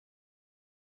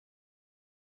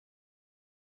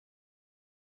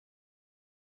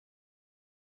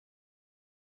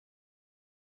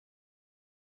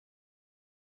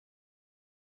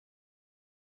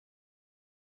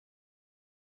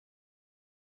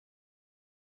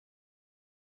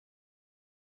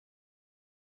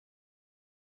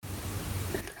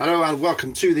Hello and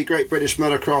welcome to the Great British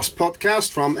Motocross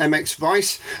podcast from MX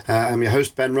Vice. I'm your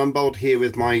host Ben Rumbold, here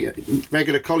with my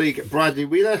regular colleague Bradley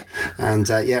Wheeler, and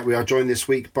we are joined this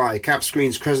week by Cap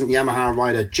Screen's Crescent Yamaha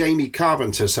rider Jamie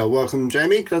Carpenter. So welcome,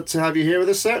 Jamie. Glad to have you here with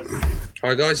us, sir.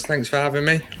 Hi guys, thanks for having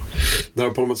me. No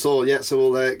problem at all. Yeah, so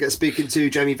we'll get speaking to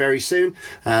Jamie very soon.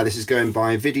 This is going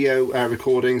by video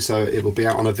recording, so it will be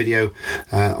out on a video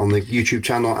on the YouTube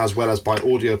channel as well as by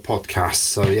audio podcast.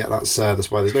 So yeah,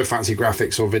 that's why there's no fancy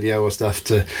graphics or video or stuff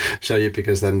to show you,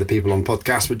 because then the people on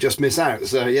podcast would just miss out.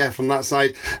 So yeah, from that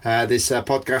side, this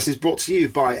podcast is brought to you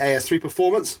by AS3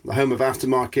 Performance, the home of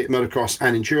aftermarket motocross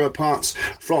and enduro parts,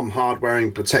 from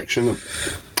hard-wearing protection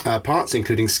parts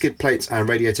including skid plates and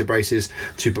radiator braces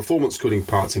to performance cooling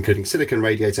parts including silicone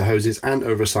radiator hoses and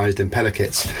oversized impeller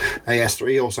kits.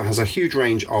 AS3 also has a huge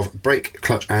range of brake,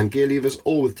 clutch and gear levers,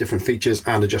 all with different features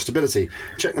and adjustability.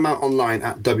 Check them out online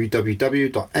at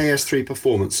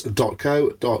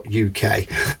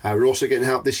www.as3performance.co.uk. We're also getting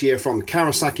help this year from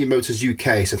Kawasaki Motors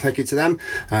UK, so thank you to them.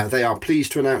 They are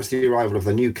pleased to announce the arrival of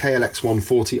the new KLX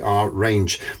 140R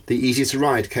range. The easy to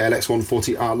ride KLX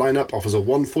 140R lineup offers a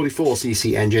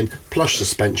 144cc engine, plush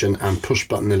suspension and push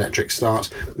button electric start,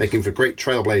 making for great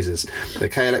trailblazers. The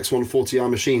KLX 140R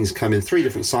machines come in 3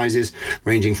 different sizes,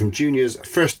 ranging from juniors'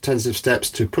 first intensive steps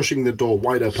to pushing the door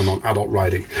wide open on adult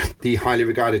riding. The highly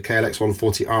regarded KLX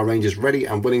 140R range is ready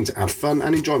and willing to add fun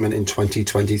and enjoyment in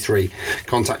 2023.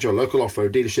 Contact your local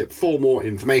off-road dealership for more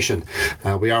information.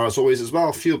 We are, as always, as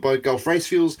well, fueled by Gulf Race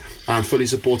Fuels and fully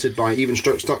supported by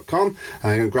evenstrokes.com. You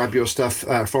can grab your stuff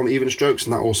from Evenstrokes,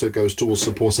 and that also goes towards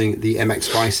supporting the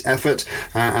MX effort.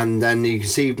 And then you can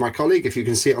see my colleague, if you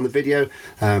can see it on the video.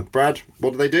 Brad,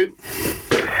 what do they do?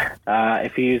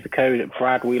 If you use the code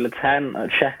BradWheeler10 at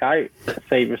checkout,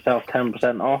 save yourself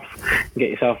 10% off.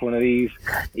 Get yourself one of these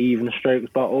Even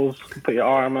Strokes bottles, put your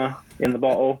armour in the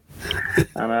bottle,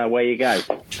 and away you go.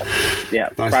 Yeah,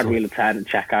 nice. BradWheeler10 at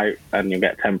checkout, and you'll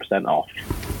get 10% off.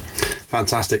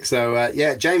 Fantastic. So,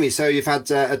 Jamie, so you've had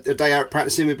a day out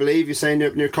practicing, we believe. You're saying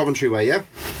near Coventry way, yeah?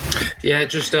 Yeah,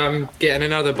 just getting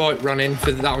another bike running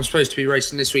for that. I'm supposed to be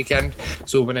racing this weekend.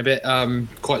 It's all been a bit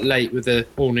quite late with the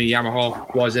all-new Yamaha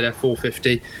YZF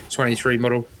 450 23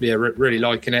 model. Yeah, really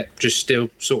liking it. Just still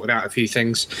sorting out a few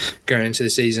things going into the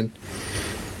season.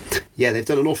 Yeah, they've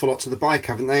done an awful lot to the bike,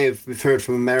 haven't they? We've heard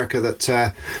from America that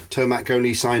Tomac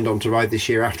only signed on to ride this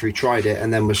year after he tried it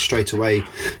and then was straight away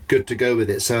good to go with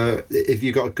it. So if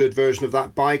you got a good version of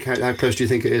that bike, how close do you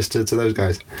think it is to those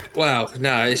guys? Well,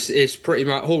 no, it's pretty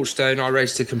much Hawkstone. I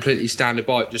raced a completely standard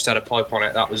bike, just had a pipe on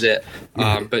it, that was it.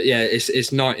 But yeah,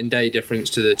 it's night and day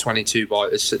difference to the 22 bike.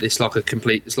 It's like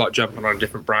it's like jumping on a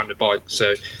different brand of bike.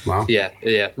 So wow. Yeah,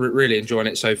 really enjoying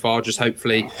it so far. Just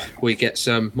hopefully we get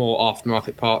some more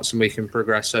aftermarket parts and we can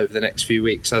progress over the next few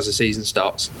weeks as the season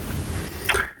starts.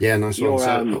 Yeah, nice one.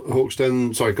 So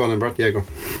Hawkstone, sorry, go on then, Brad. Yeah, go.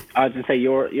 I was going to say,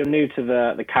 you're new to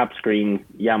the Cab Screen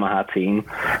Yamaha team.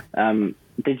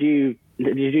 Did you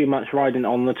do much riding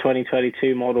on the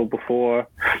 2022 model before?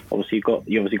 Obviously,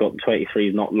 you obviously got the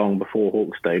 23 not long before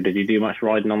Hawkstone. Did you do much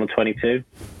riding on the 22?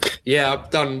 Yeah, I've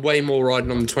done way more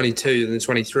riding on the 22 than the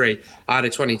 23. I had a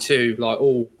 22 like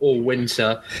all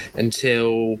winter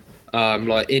until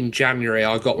like in January.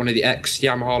 I got one of the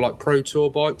ex-Yamaha like Pro Tour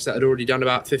bikes that had already done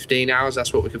about 15 hours.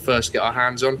 That's what we could first get our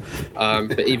hands on.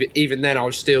 But even then, I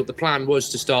was still, the plan was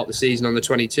to start the season on the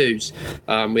 22s.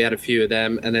 We had a few of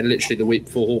them, and then literally the week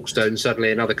before Hawkstone,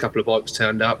 suddenly another couple of bikes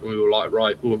turned up, and we were like,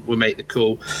 right, we'll make the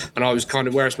call. And I was kind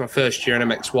of, whereas my first year in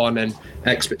MX1 and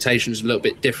expectations were a little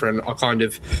bit different, I kind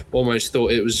of almost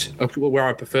thought it was where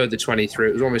I preferred the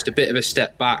 23. It was almost a bit of a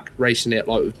step back racing it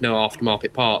like with no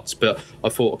aftermarket parts, but I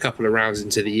thought a couple of rounds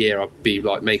into the year I'd be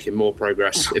like making more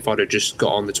progress if I'd have just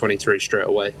got on the 23 straight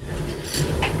away.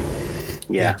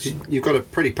 Yeah, you've got a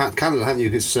pretty packed calendar, haven't you?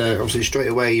 Because obviously straight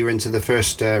away you're into the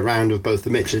first round of both the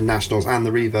Michelin Nationals and the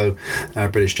Revo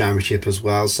British Championship as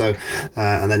well. So,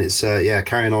 and then it's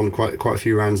carrying on quite a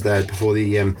few rounds there before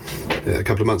the a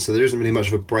couple of months. So there isn't really much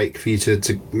of a break for you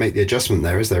to make the adjustment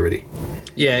there, is there really?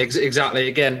 Yeah, exactly.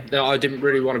 Again, I didn't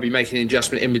really want to be making an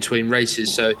adjustment in between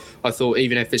races, so I thought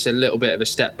even if it's a little bit of a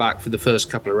step back for the first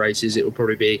couple of races, it will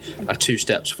probably be 2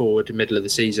 steps forward in the middle of the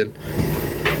season.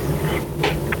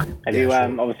 Have you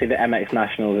obviously the MX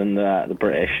Nationals and the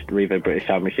Revo British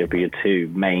Championship are your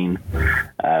 2 main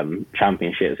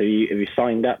championships. Have you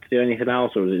signed up to do anything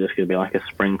else, or is it just going to be like a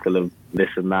sprinkle of this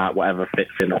and that, whatever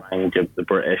fits in the range of the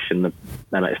British and the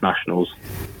MX Nationals?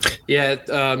 Yeah,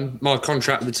 my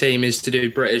contract with the team is to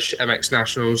do British MX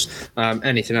Nationals.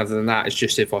 Anything other than that is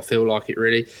just if I feel like it,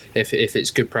 really. If it's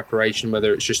good preparation,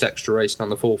 whether it's just extra racing on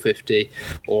the 450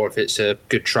 or if it's a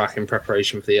good track in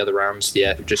preparation for the other rounds,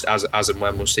 yeah, just as and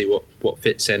when we'll see what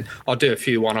fits in. I'll do a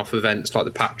few one-off events like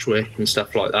the Patchwick and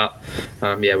stuff like that.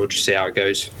 Yeah, we'll just see how it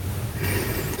goes.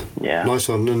 Yeah, nice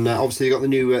one. And obviously you got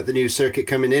the new circuit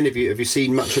coming in. Have you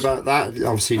seen much about that?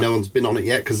 Obviously no one's been on it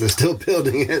yet because they're still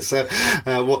building it. So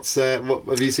what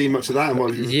have you seen much of that? And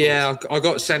I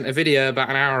got sent a video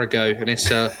about an hour ago, and it's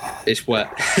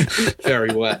wet,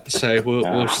 very wet. So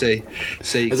we'll see.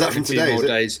 Is that from today? More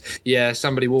days. Yeah,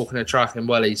 somebody walking a track in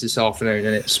Wellies this afternoon,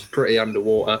 and it's pretty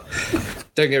underwater.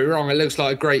 Don't get me wrong, it looks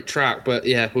like a great track, but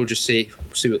yeah, we'll just see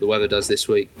what the weather does this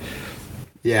week.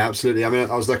 Yeah, absolutely. I mean,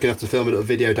 I was lucky enough to film a little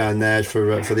video down there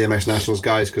for the MX Nationals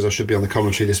guys because I should be on the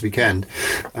commentary this weekend.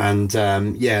 And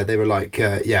they were like,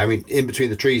 I mean, in between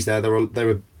the trees there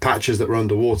were patches that were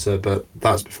underwater, but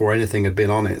that's before anything had been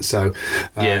on it. So,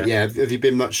 have you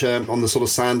been much on the sort of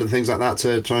sand and things like that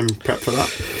to try and prep for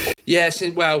that? Yes,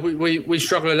 well, we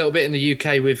struggle a little bit in the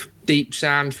UK with deep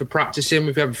sand for practicing.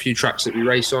 We've had a few tracks that we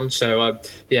race on. So,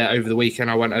 over the weekend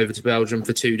I went over to Belgium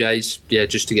for 2 days,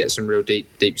 just to get some real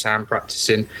deep sand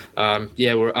practicing.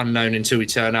 We're unknown until we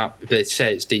turn up. They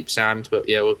say it's deep sand, but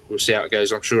we'll see how it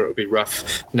goes. I'm sure it'll be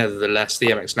rough. Nevertheless, the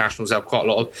MX Nationals have quite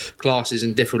a lot of classes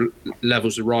and different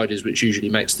levels of riders, which usually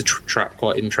makes the track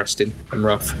quite interesting and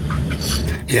rough.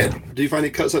 Yeah. Do you find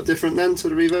it cuts up different then to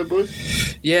the Revo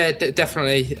boys? Yeah,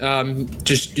 definitely.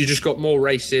 You just got more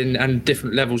racing and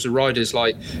different levels of riders.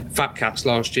 Like Fat Cats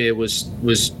last year was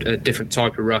a different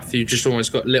type of rough. You just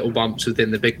almost got little bumps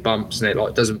within the big bumps, and it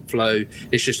doesn't flow.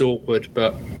 It's just awkward,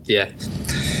 but yeah,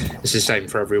 it's the same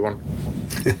for everyone.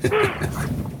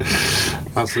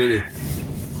 Absolutely.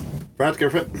 Brad, go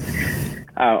for it.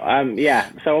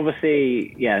 So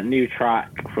obviously, new track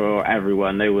for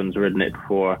everyone. No one's ridden it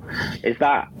before.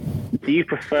 Do you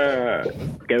prefer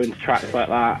going to tracks like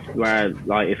that, where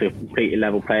like it's a completely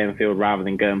level playing field, rather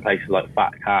than going places like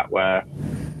Fat Cat, where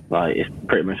like it's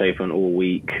pretty much open all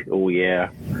week, all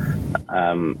year?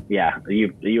 Are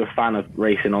you a fan of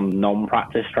racing on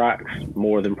non-practice tracks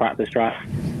more than practice tracks?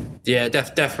 Yeah,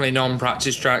 definitely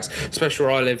non-practice tracks, especially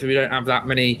where I live. We don't have that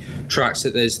many tracks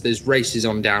that there's races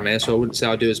on down here, so I wouldn't say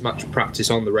I do as much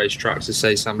practice on the race tracks as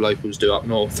say some locals do up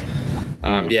north.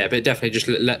 But it definitely just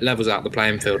levels out the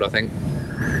playing field, I think.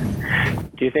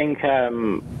 Do you think,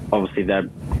 obviously they're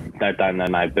down there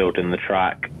now building the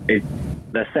track,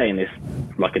 they're saying it's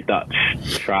like a Dutch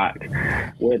track.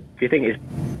 Do you think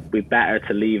it'd be better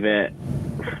to leave it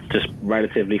just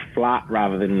relatively flat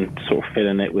rather than sort of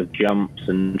filling it with jumps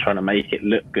and trying to make it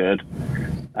look good?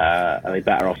 Are they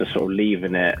better off just sort of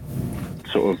leaving it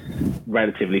sort of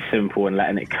relatively simple and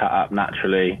letting it cut up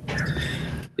naturally?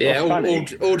 Yeah,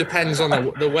 all depends on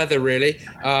the weather, really.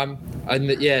 I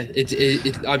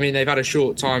mean, they've had a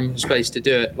short time space to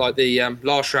do it. Like the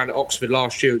last round at Oxford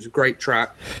last year, it was a great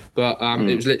track, but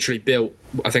it was literally built,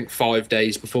 I think, 5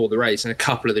 days before the race, and a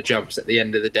couple of the jumps at the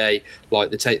end of the day, like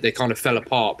they kind of fell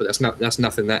apart. But that's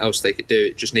nothing else they could do.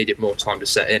 It just needed more time to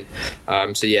set in.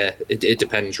 It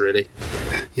depends, really.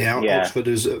 Yeah, Oxford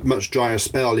was a much drier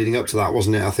spell leading up to that,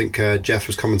 wasn't it? I think Jeff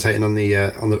was commentating on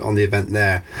the event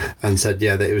there and said,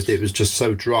 that it was just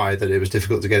so dry that it was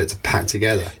difficult to get it to pack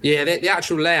together. Yeah, the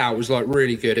actual layout was like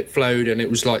really good. It flowed and it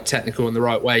was like technical in the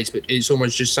right ways, but it's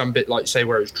almost just some bit like, say,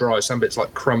 where it was dry, some bits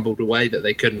like crumbled away that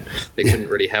they couldn't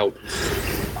really help.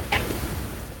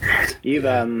 You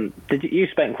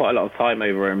spent quite a lot of time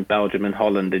over in Belgium and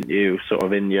Holland, didn't you? Sort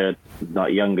of in your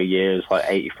like younger years, like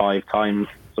 85 times.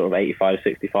 Sort of 85,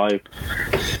 65.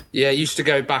 Yeah, I used to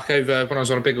go back over when I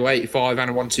was on a big 85 and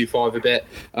a 125 a bit.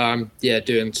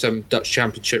 Doing some Dutch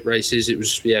Championship races. It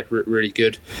was really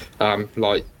good. I felt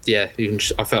like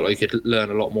you could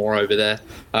learn a lot more over there.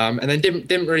 And then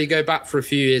didn't really go back for a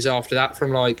few years after that,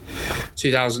 from like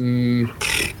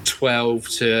 2012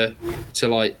 to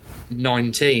like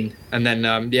 19, and then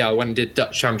I went and did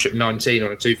Dutch Championship 19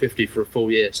 on a 250 for a full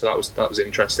year. So that was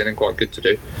interesting and quite good to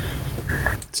do.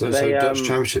 So Dutch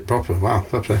Championship proper. Wow,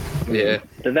 fair play. Yeah.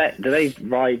 Do they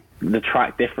ride the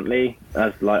track differently?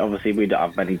 As like obviously we don't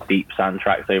have many deep sand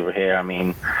tracks over here. I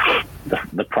mean,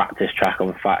 the practice track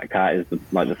on Fat Cat is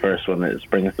the first one that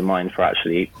springs to mind for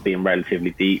actually being relatively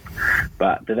deep.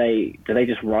 But do they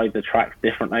just ride the tracks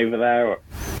different over there,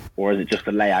 or is it just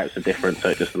the layouts are different, so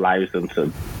it just allows them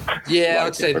to Yeah,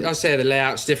 Like I'd say the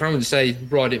layout's different. I wouldn't say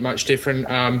ride it much different.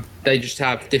 They just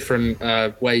have different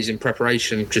ways in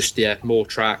preparation. Just more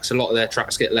tracks. A lot of their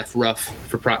tracks get left rough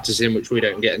for practicing, which we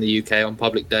don't get in the UK on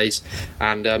public days,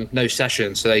 and no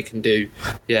sessions, so they can do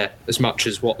as much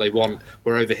as what they want.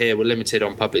 Where over here we're limited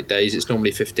on public days. It's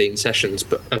normally 15 sessions,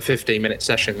 but 15-minute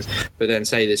sessions. But then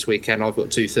say this weekend I've got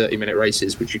 2 30-minute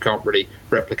races, which you can't really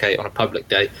replicate on a public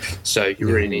day. So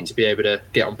you really need to be able to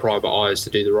get on private hires to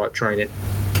do the right training.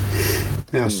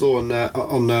 Yeah, I saw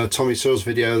on Tommy Searle's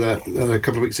video that a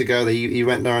couple of weeks ago that he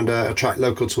went down a track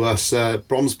local to us,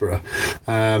 Bromsborough.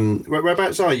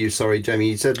 Whereabouts are you? Sorry,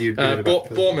 Jamie. You said you'd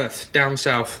Bournemouth, down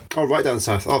south. Oh, right down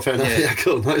south. Oh, fair enough. Yeah,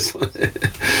 cool, nice one.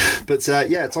 But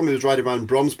Tommy was riding around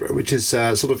Bromsborough, which is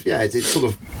it's sort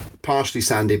of partially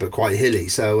sandy but quite hilly.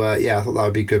 So I thought that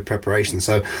would be good preparation.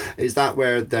 So is that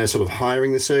where they're sort of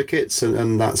hiring the circuits,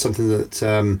 and that's something that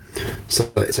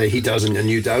say he does and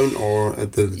you don't, or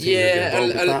the team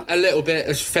a little bit.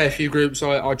 There's a fair few groups.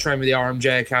 I train with the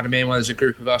RMJ Academy, and when there's a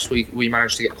group of us, we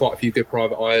managed to get quite a few good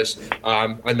private hires.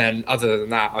 And then other than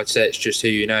that, I'd say it's just who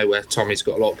you know, where Tommy's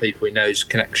got a lot of people he knows,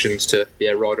 connections to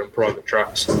ride on private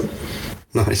tracks.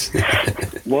 Nice.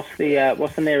 What's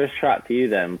the nearest track to you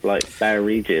then? Like Bear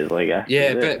Regis, I guess.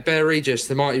 Yeah, Bear Regis,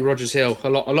 the mighty Rogers Hill. A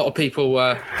lot of people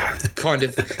kind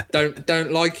of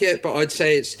don't like it, but I'd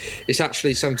say it's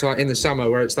actually sometime in the summer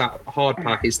where it's that hard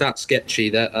pack, it's that sketchy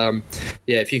that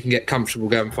if you can get comfortable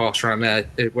going fast around there,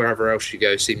 wherever else you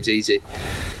go seems easy.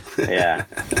 Yeah,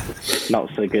 not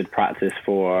so good practice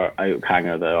for oak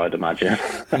hanger though, I'd imagine.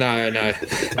 No.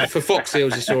 For Fox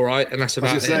Hills it's all right, and that's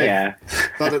about it. Yeah,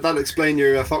 that'll explain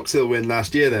your Fox Hill win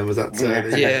last year. Then was that?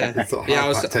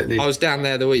 I was down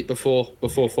there the week before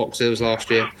Fox Hills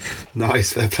last year.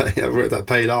 Nice, fair play. That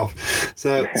paid off.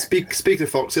 So speaking of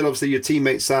Fox Hill, obviously your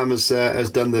teammate Sam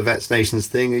has done the Vets Nations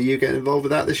thing. Are you getting involved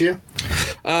with that this year?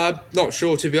 Not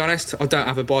sure, to be honest. I don't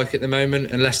have a bike at the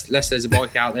moment, unless there's a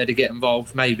bike out there to get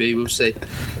involved. Maybe, we'll see.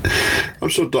 I'm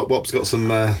sure Doc Wop's got some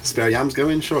spare yams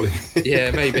going, surely.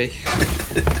 Yeah, maybe.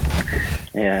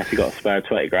 Yeah, if you got a spare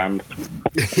 20 grand.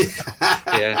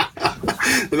 Yeah.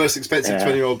 The most expensive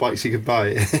 20-year-old bikes you could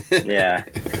buy. Yeah.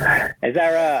 Is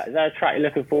there a track you're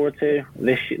looking forward to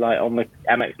this, like on the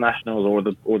MX Nationals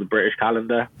or the British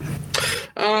calendar?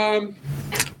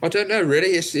 I don't know, really.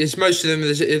 It's most of them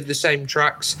the same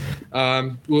tracks.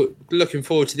 We're looking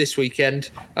forward to this weekend.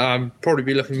 Probably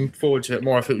be looking forward to it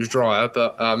more if it was drier,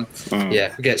 but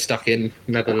get stuck in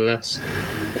nevertheless.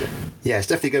 Yeah, it's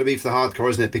definitely going to be for the hardcore,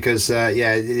 isn't it? Because it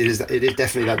is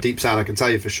definitely that deep sound. I can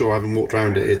tell you for sure. I haven't walked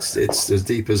around it. It's as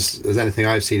deep as anything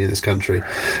I've seen in this country,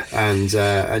 and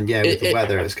with the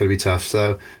weather, it's going to be tough.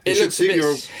 So it looks a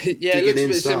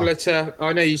bit similar to.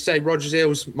 I know you say Rogers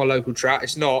Hill's my local track.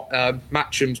 It's not.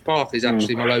 Matcham's Park is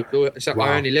actually my local. Wow.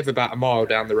 I only live about a mile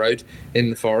down the road in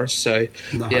the forest. So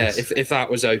nice. If that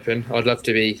was open, I'd love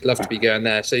to be going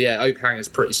there. So Oak Hanger's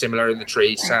pretty similar in the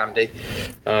trees, sandy.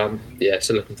 So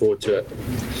looking forward to it.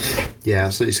 Yeah,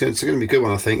 so it's going to be a good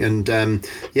one, I think, and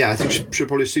I think should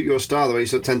probably suit your style, the way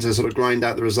you tend to grind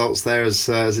out the results there, as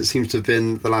it seems to have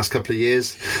been the last couple of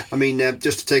years. I mean,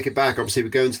 just to take it back, obviously we're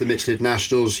going to the Michelin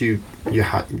Nationals. You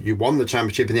won the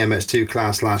championship in the MS2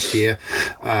 class last year.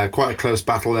 Quite a close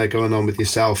battle there going on with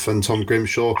yourself and Tom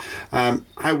Grimshaw.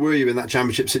 How were you in that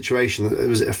championship situation?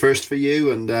 Was it a first for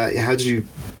you, and how did you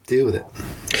deal with it?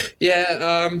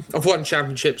 I've won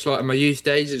championships like in my youth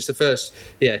days. It's the first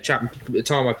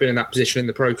time I've been in that position in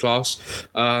the pro class.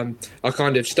 I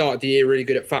kind of started the year really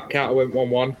good at Fat Cat. I went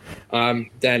 1-1.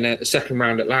 Then at the second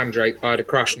round at Landrake, I had a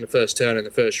crash in the first turn in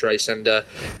the first race and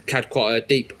had quite a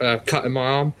deep cut in my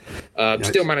arm. Nice.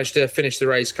 Still managed to finish the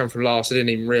race, come from last. I didn't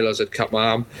even realise I'd cut my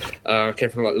arm. I came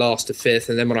from last to fifth,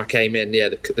 and then when I came in,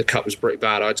 the cut was pretty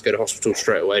bad. I had to go to hospital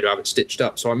straight away to have it stitched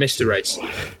up, so I missed the race.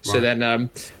 Right. So then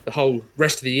the whole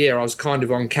rest of the year I was kind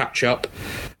of on catch up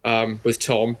with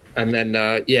Tom, and then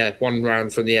one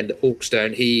round from the end at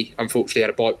Hawkstone, he unfortunately had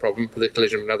a bike problem with a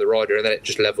collision with another rider, and then it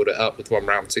just levelled it up with one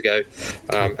round to go,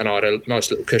 and I had a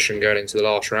nice little cushion going into the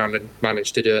last round and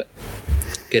managed to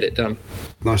get it done.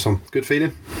 Nice one. Good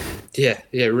feeling? Yeah,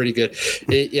 really good.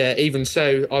 Even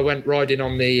so, I went riding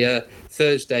on the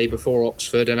Thursday before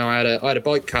Oxford, and I had a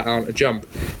bike cut out a jump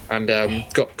and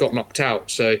got knocked out.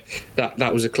 So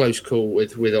that was a close call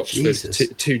with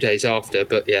Oxford 2 days after.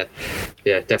 But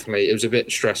definitely it was a bit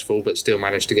stressful, but still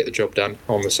managed to get the job done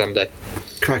on the Sunday.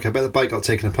 Crack! I bet the bike got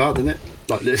taken apart, didn't it?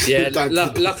 Like this. Yeah.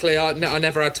 Luckily, I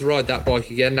never had to ride that bike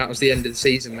again. That was the end of the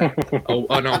season.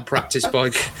 An old practice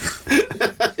bike.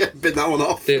 Bit that one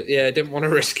off. Didn't want to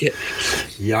risk it.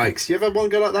 Yikes! You ever had one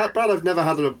go like that, Brad? I've never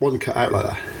had one cut out like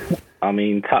that. I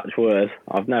mean, touch wood,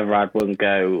 I've never had one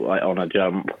go like on a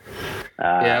jump.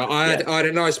 I had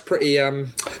a nice, pretty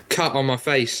cut on my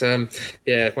face. When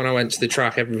I went to the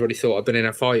track, everybody thought I'd been in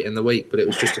a fight in the week, but it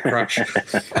was just a crash.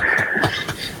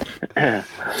 Nice.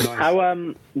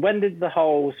 When did the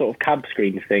whole sort of cab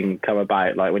screen thing come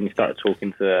about? Like when you started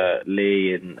talking to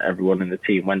Lee and everyone in the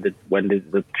team, when did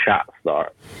the chat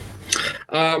start?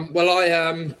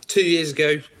 I 2 years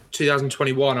ago,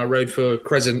 2021, I rode for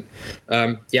Crescent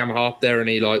Yamaha. They're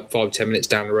only like 5-10 minutes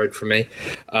down the road from me.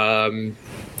 And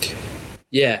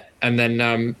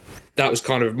then that was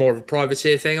kind of more of a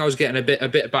privateer thing. I was getting a bit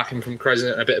of backing from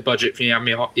Crescent and a bit of budget from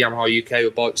Yamaha UK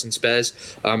with bikes and spares,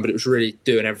 but it was really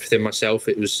doing everything myself.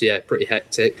 It was pretty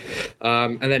hectic.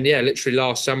 And then literally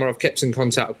last summer I've kept in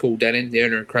contact with Paul Denning, the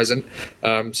owner of Crescent.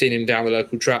 Seen him down the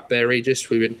local track there, Regis.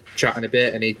 We've been chatting a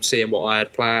bit and he'd seeing what I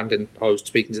had planned, and I was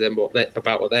speaking to them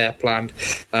about what they had planned.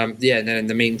 And then in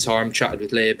the meantime chatted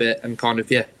with Lee a bit and kind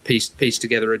of pieced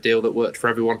together a deal that worked for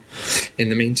everyone in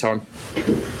the meantime.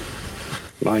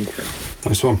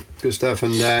 Nice one, good stuff.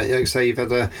 And like I say, you've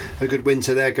had a good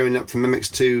winter there, going up from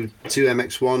MX2 to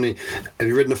MX1. Have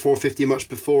you ridden a 450 much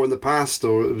before in the past,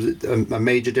 or was it a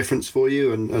major difference for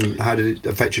you? And how did it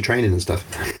affect your training and stuff?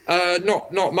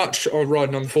 Not much on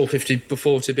riding on the 450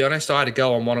 before, to be honest. I had to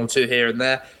go on one or two here and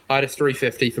there. I had a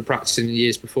 350 for practicing the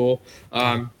years before,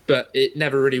 but it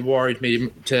never really worried me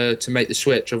to make the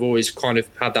switch. I've always kind of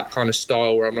had that kind of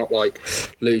style where I'm not like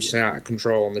losing out of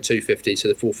control on the 250, so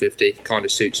the 450 kind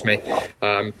of suits me.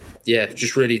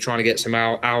 Just really trying to get some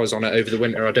hours on it over the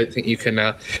winter. I don't think you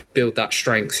can build that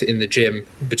strength in the gym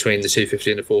between the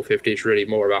 250 and the 450. It's really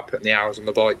more about putting the hours on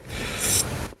the bike.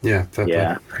 Yeah, fair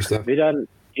play. Did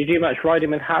you do much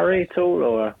riding with Harry at all,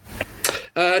 or?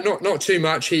 Not too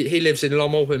much. He lives in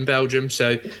Lommel in Belgium,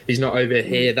 so he's not over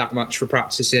here that much for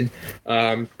practicing.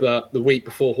 But the week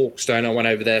before Hawkstone, I went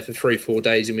over there for 3-4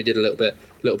 days, and we did a little bit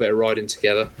of riding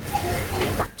together.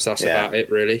 So that's about it,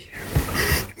 really.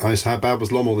 Nice. How bad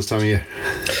was Lommel this time of year?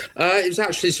 It was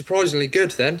actually surprisingly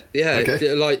good then. Yeah, okay.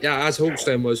 As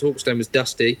Hawkstone was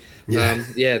dusty. Yeah.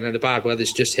 And then the bad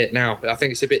weather's just hit now. I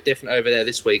think it's a bit different over there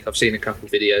this week. I've seen a couple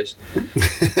of videos.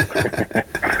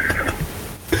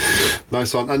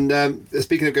 Nice one. And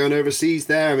speaking of going overseas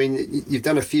there, I mean, you've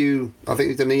done a few, I think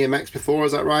you've done EMX before,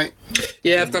 is that right?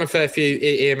 Yeah, I've done a fair few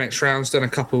EMX rounds, done a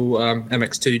couple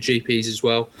MX2 GPs as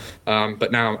well.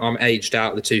 But now I'm aged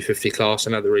out of the 250 class,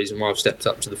 another reason why I've stepped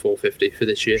up to the 450 for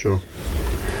this year. Sure.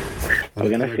 We're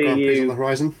going to see you on the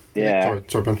horizon. Yeah.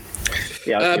 Sorry, Ben.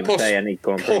 Yeah, I was going to say any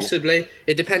Grand Prix. Possibly.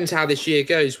 It depends how this year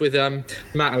goes. With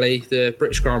Matterley, the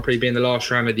British Grand Prix being the last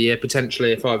round of the year,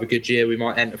 potentially if I have a good year, we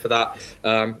might enter for that.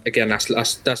 Again,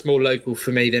 that's more local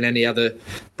for me than any other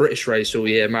British race all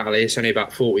year. Matterley, it's only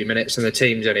about 40 minutes, and the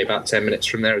team's only about 10 minutes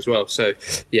from there as well. So,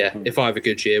 if I have a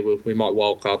good year, we might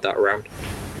wildcard that round.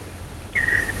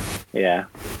 Yeah.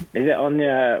 Is it on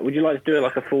would you like to do it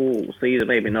like a full season,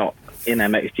 maybe not in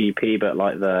MXGP, but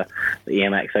like the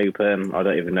EMX Open? I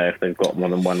don't even know if they've got more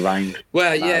than one round.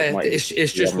 Well, it's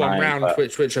just one round,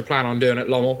 which I plan on doing at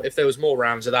Lommel. If there was more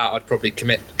rounds of that, I'd probably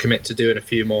commit to doing a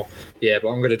few more. Yeah, but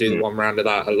I'm going to do the one round of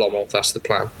that at Lommel. That's the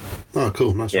plan. Oh,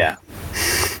 cool. Nice. Yeah.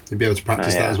 You'd be able to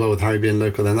practice that as well with Harry being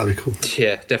local then. That'd be cool.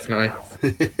 Yeah, definitely.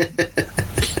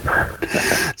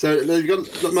 So have you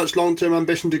got much long-term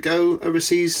ambition to go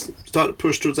overseas, start to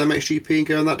push towards MXGP and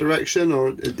go in that direction,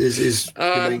 or is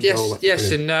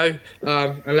yes and no.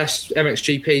 Unless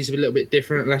MXGP is a little bit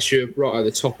different, unless you're right at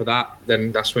the top of that,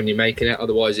 then that's when you're making it.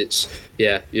 Otherwise, it's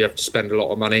you have to spend a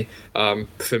lot of money.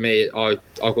 For me, I've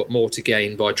got more to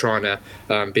gain by trying to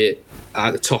be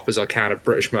at the top as I can of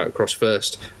British Motocross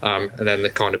first, and then the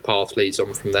kind of path leads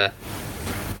on from there.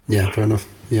 Yeah, fair enough.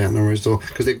 Yeah, no worries at all.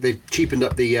 Because they've cheapened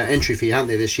up the entry fee, haven't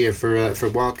they, this year for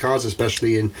wild cards,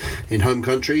 especially in home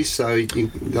countries. So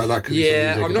that could be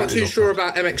I'm not too sure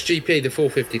about MXGP, the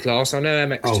 450 class. I know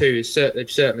MX2 they've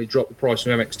certainly dropped the price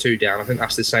of MX2 down. I think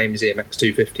that's the same as the MX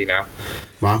 250 now.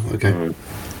 Wow. Okay.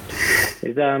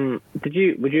 Would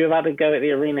you have had a go at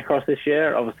the arena cross this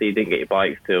year? Obviously, you didn't get your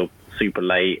bikes till super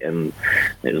late and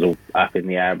it was all up in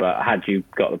the air, but had you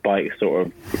got the bike sort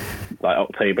of like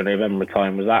October, November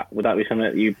time, would that be something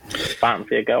that you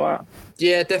fancy a go at?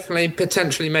 Yeah, definitely.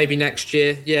 Potentially, maybe next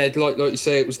year. Yeah, like you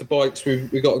say, it was the bikes.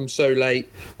 We got them so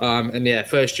late, and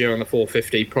first year on the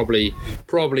 450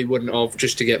 probably wouldn't have,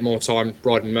 just to get more time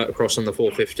riding motocross on the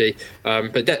 450.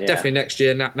 But definitely next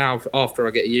year. Now after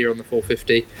I get a year on the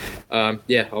 450,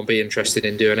 I'll be interested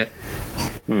in doing it.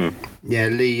 Yeah,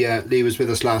 Lee was with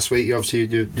us last week. You're obviously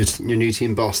your new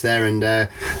team boss there, and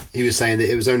he was saying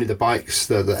that it was only the bikes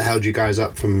that held you guys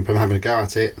up from having a go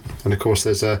at it. And of course,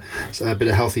 there's a bit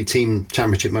of healthy team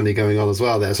championship money going on as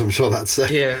well there, so I'm sure that's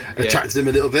attracted him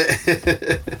a little bit.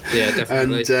 Yeah,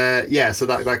 definitely. And so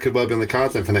that could well be on the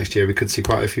cards then for next year. We could see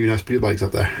quite a few nice blue bikes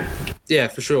up there. Yeah,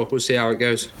 for sure. We'll see how it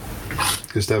goes.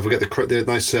 Good stuff. We'll get the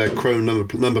nice chrome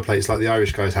number plates like the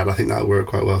Irish guys had. I think that'll work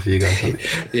quite well for you guys.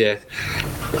 Yeah.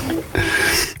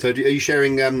 So, are you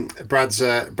sharing Brad's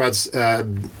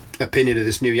opinion of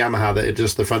this new Yamaha that it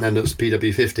just the front end looks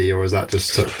PW50, or is that just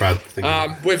such Brad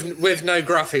thinking? With no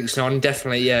graphics on,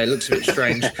 definitely, yeah, it looks a bit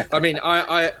strange. I mean,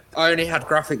 I only had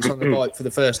graphics on the bike for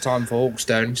the first time for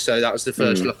Hawkstone, so that was the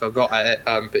first look I got at it.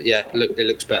 But yeah, it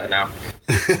looks better now.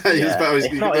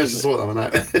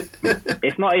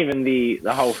 It's not even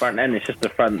the whole front end, it's just the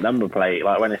front number plate.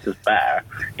 Like when it's just better,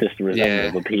 just to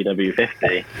resemble the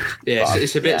PW50. Yeah,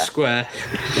 it's a bit square.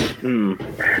 But you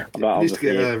need to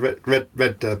get a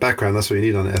red background. That's what you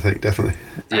need on it, I think, definitely.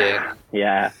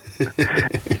 Yeah.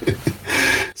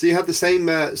 So you had the same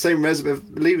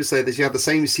Lee was saying that you had the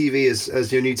same CV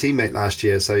as your new teammate last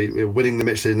year. So you're winning the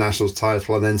Michelin Nationals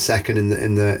title and then second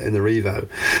in the Revo.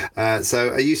 So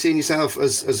are you seeing yourself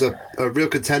as a real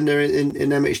contender in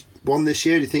MX1 this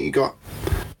year? Do you think you got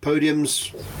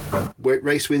podiums,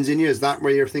 race wins in you? Is that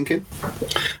where you're thinking?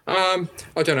 I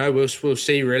don't know. We'll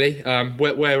see really.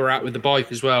 Where we're at with the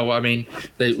bike as well. I mean,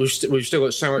 we've still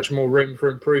got so much more room for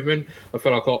improvement. I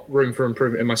feel like I've got room for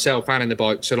improvement in myself and in the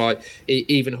bike. So like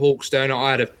even Hawkstone, I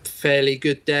had a fairly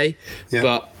good day,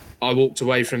 but I walked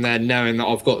away from there knowing that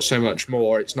I've got so much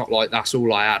more. It's not like that's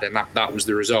all I had and that was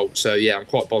the result. So yeah, I'm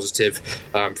quite positive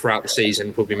throughout the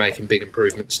season. We'll be making big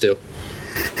improvements still.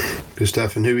 Good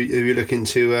stuff. And who are you looking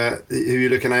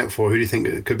out for? Who do you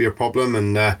think could be a problem?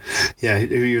 And who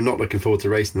you're not looking forward to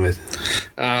racing with?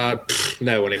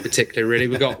 No one in particular, really.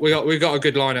 We've got a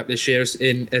good lineup this year,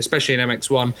 especially in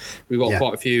MX1. We've got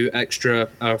quite a few extra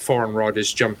foreign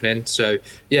riders jumping in. So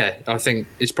yeah, I think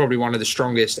it's probably one of the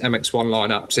strongest MX1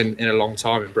 lineups in a long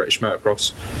time in British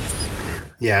Motocross.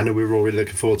 Yeah, I know we're all really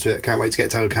looking forward to it. Can't wait to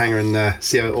get to Oakhanger and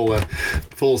see how it all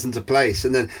falls into place.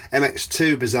 And then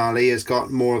MX2, bizarrely, has got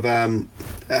more of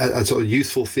a sort of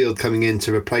youthful field coming in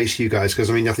to replace you guys. Because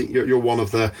I mean, I think you're one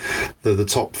of the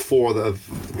top four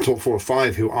top 4 or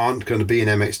 5 who aren't going to be in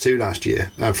MX2 last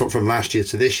year, from last year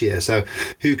to this year. So,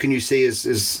 who can you see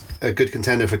as a good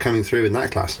contender for coming through in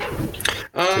that class?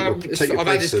 I've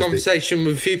had this conversation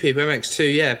with a few people.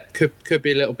 MX2, could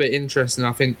be a little bit interesting.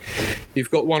 I think you've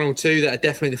got 1 or 2 that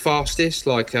are definitely the fastest,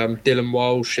 like Dylan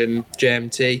Walsh and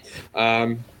JMT.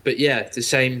 But yeah, the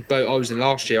same boat I was in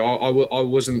last year. I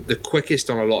wasn't the quickest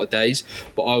on a lot of days,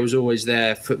 but I was always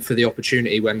there for the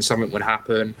opportunity when something would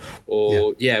happen,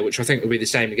 which I think will be the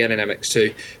same again in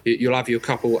MX2. You'll have your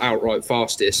couple outright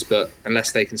fastest, but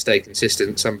unless they can stay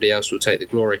consistent, somebody else will take the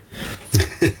glory.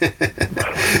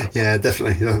 Yeah,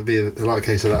 definitely. That'll be a lot of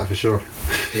case of that for sure.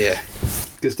 Yeah.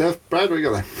 Good stuff. Brad, what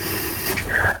you got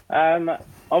there?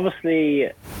 Obviously,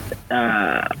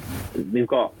 we've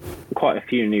got quite a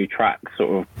few new tracks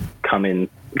sort of coming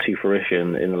to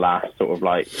fruition in the last sort of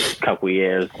like couple of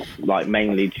years, like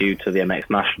mainly due to the MX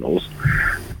Nationals.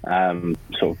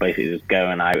 Sort of basically just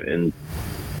going out and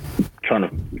trying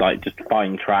to like just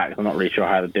find tracks. I'm not really sure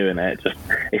how they're doing it.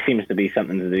 It seems to be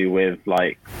something to do with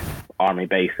like army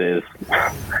bases,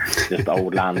 just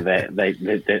old land that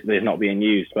they're not being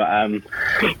used. But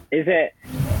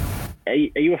are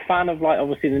you a fan of like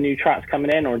obviously the new tracks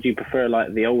coming in, or do you prefer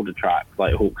like the older tracks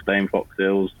like Hawkstone, Fox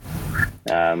Hills,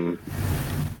 Ling?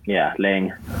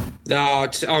 No,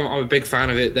 I'm a big fan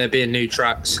of it. There being new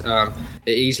tracks,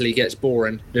 it easily gets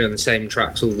boring doing the same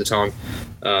tracks all the time.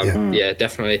 Yeah,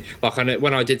 definitely. Like I know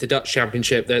when I did the Dutch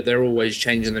Championship, they're always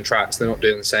changing the tracks. They're not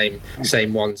doing the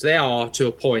same ones. They are to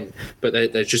a point, but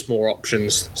there's just more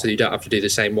options, so you don't have to do the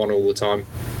same one all the time.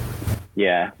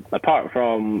 Yeah. Apart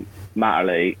from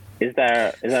Matterley, is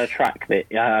there a track that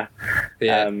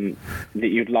that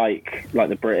you'd like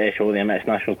the British or the MX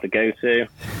Nationals to go to?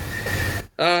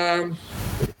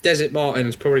 Desert Martin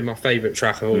is probably my favourite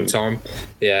track of all time.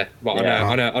 Yeah, but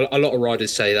I know a lot of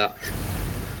riders say that.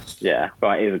 Yeah,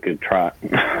 but it is a good track.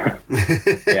 Yeah.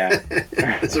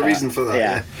 There's a reason for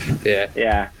that. Yeah,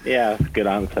 that's a good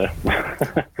answer.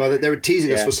 Well, they were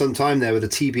teasing us for some time there with the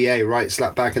TBA right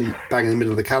slap bang in the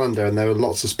middle of the calendar, and there were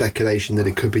lots of speculation that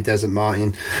it could be Desert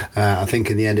Martin. I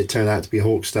think in the end it turned out to be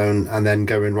Hawkstone, and then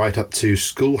going right up to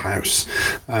Schoolhouse.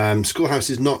 Schoolhouse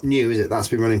is not new, is it? That's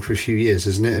been running for a few years,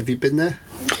 isn't it? Have you been there?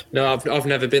 No, I've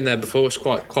never been there before. It's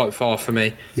quite far for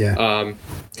me. Yeah.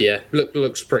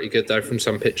 Looks pretty good though from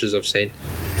some pictures I've seen.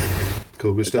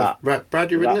 Cool, good stuff.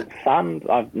 Brad, you ridden it? Sand?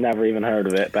 I've never even heard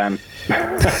of it, Ben.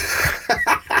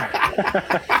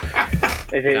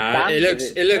 Is it sand?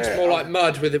 It looks more like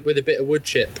mud with a bit of wood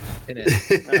chip in it.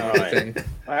 Right.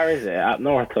 Where is it? Up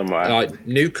north somewhere? Like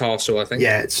Newcastle, I think.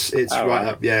 Yeah, it's right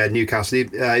up. Yeah, Newcastle,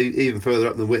 even further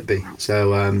up than Whitby.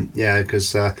 So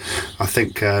because I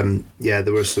think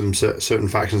there were some certain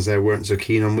factions there weren't so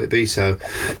keen on Whitby. So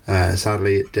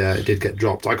sadly, it did get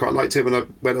dropped. I quite liked it when I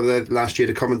went over there last year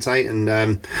to commentate,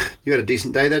 and you had a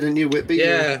decent day there, didn't you, Whitby?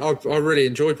 Yeah, I really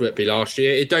enjoyed Whitby last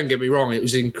year. Don't get me wrong, it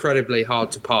was incredibly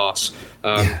hard to pass.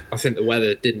 I think the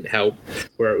weather didn't help,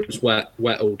 where it was wet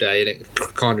all day, and it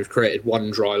kind of created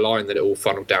one dry line that it all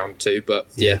funneled down to. But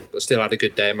I still had a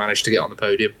good day and managed to get on the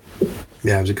podium.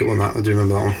 Yeah, it was a good one. That I do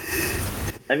remember that one.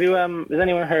 Have you has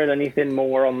anyone heard anything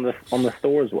more on the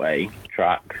Storesway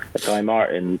track? Guy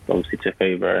Martin obviously took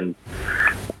over and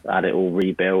had it all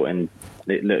rebuilt, and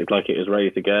it looked like it was ready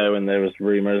to go. And there was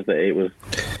rumours that they were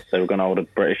going to hold a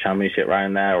British Championship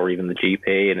round there, or even the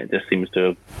GP, and it just seems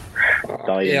to have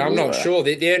died. Yeah, I'm not sure.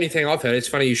 The only thing I've heard, it's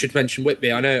funny you should mention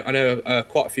Whitby. I know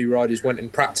quite a few riders went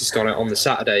and practiced on it on the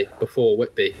Saturday before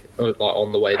Whitby, like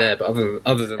on the way there. But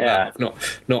other than that,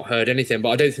 I've not heard anything. But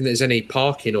I don't think there's any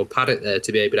parking or paddock there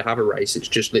to be able to have a race. It's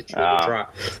just literally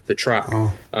the track.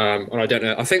 And I don't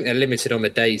know. I think they're limited on the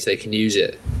days they can use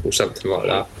it or something like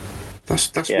that.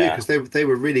 That's weird, because they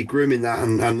were really grooming that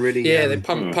and really... Yeah, they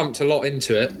pumped a lot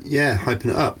into it. Yeah, hyping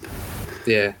it up.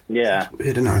 Yeah. It's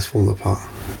weird, isn't it? It's falling apart.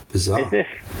 Bizarre. Is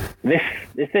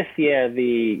this year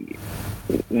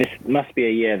this must be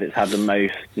a year that's had the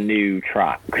most new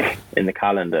tracks in the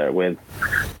calendar, with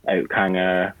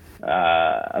Oakhanger.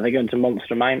 Are they going to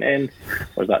Monster Mountain,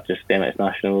 or is that just the MX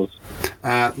Nationals?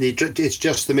 It's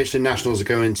just the Michelin Nationals are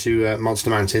going to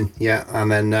Monster Mountain,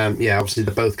 and then obviously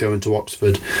they're both going to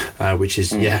Oxford, which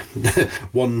is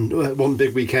one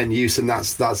big weekend use, and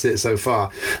that's it so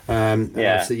far.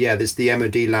 This the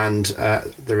MOD land.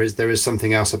 There is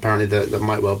something else apparently that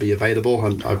might well be available,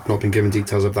 and I've not been given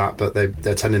details of that, but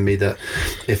they're telling me that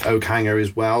if Oakhanger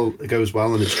goes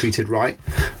well and it's treated right,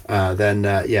 then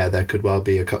there could well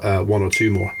be one or two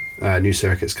more new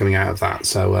circuits coming out of that.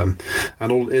 So and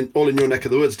all in your neck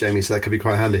of the woods, Jamie, so that could be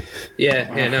quite handy.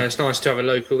 No, it's nice to have a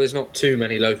local. There's not too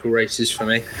many local races for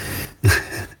me.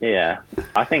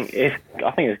 I think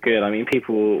it's good.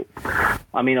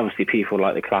 Obviously people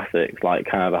like the classics like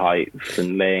Canada Heights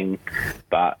and Ling,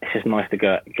 but it's just nice to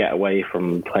get away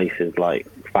from places like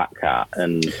Fat Cat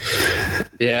and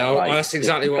that's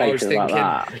exactly what I was thinking.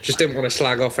 I just didn't want to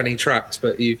slag off any tracks,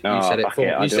 but you said it for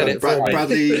me.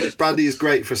 Bradley is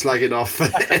great for slagging off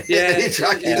any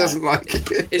track he doesn't like.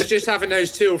 It's just having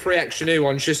those 2 or 3 extra new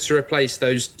ones just to replace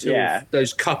those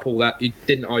those couple that you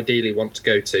didn't ideally want to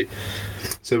go to.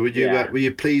 So were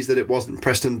you pleased that it wasn't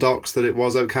Preston Docks, that it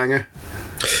was Oakhanger?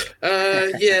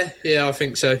 I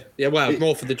think so. Yeah, well,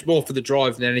 more for the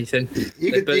drive than anything.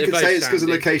 You could say it's because of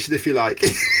location if you like.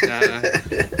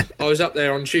 I was up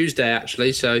there on Tuesday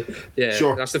actually, so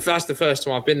sure. That's the first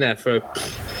time I've been there for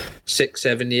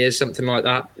 6-7 years, something like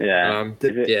that.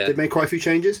 Did make quite a few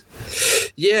changes?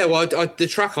 The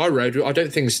track I rode, I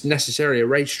don't think it's necessarily a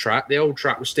race track. The old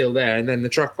track was still there, and then the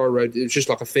track I rode, it was just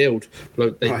like a field.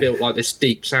 They built like this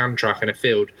deep sand track in a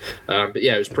field.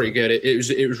 It was pretty good.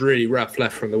 It was really rough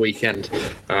left from the weekend.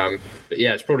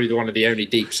 It's probably one of the only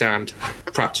deep sand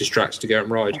practice tracks to go and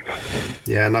ride.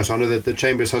 Yeah, nice. I know that the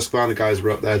Chambers Husqvarna guys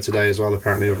were up there today as well,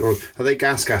 apparently. Or are they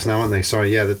gas now, aren't they?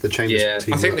 Sorry, the Chambers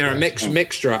team. I think they're a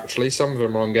mixture actually. Some of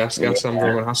them are on gas, some of them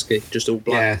are on Husky, just all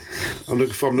black. I'm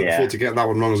looking forward to getting that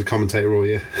one wrong as a commentator all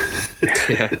year.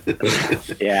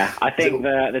 I think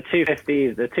the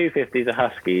 250s are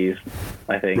Huskies,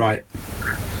 I think. Right.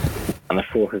 And the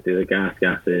 450s are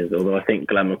gases, although I think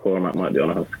Glenn McCormack might be on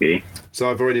a Husky. So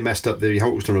I've already messed up the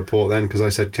Holston report then, because I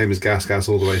said Chambers gas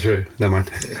all the way through. Never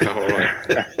mind. All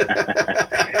right.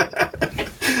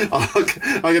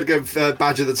 I'm going to go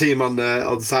badger the team on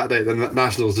Saturday, the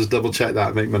Nationals, just double check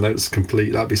that, make my notes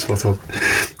complete. That'd be spot on.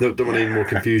 Don't want any more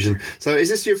confusion. So is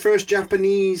this your first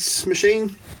Japanese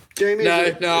machine, Jamie?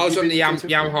 No, I was on the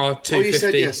Yamaha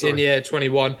 250 in year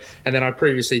 21, and then I'd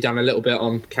previously done a little bit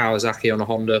on Kawasaki on a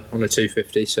Honda on a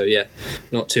 250, so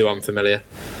not too unfamiliar.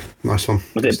 Nice one.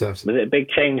 Was it a big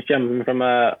change jumping from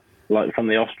from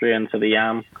the Austrian to the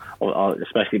Yam, or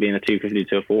especially being a 250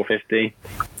 to a 450?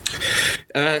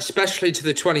 Especially to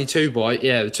the 22 bike,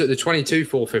 the 22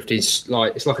 450 is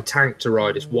it's like a tank to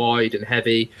ride. It's wide and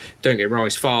heavy. Don't get me wrong,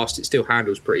 it's fast. It still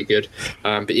handles pretty good.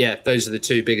 Those are the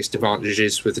 2 biggest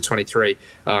advantages with the 23.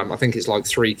 I think it's like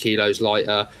 3 kilos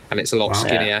lighter, and it's a lot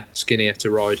skinnier to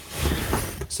ride.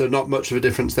 So not much of a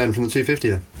difference then from the 250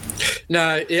 then?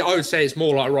 No, I would say it's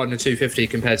more like riding a 250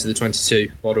 compared to the 22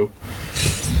 model.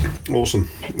 Awesome.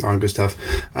 Oh, good stuff.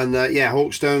 And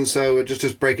Hawkstone, so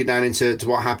just break it down into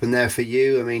what happened there for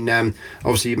you. I mean,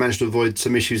 obviously you managed to avoid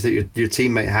some issues that your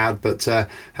teammate had, but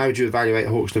how would you evaluate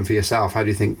Hawkstone for yourself? How do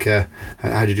you think,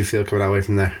 how did you feel coming away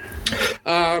from there?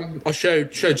 I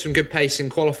showed some good pace in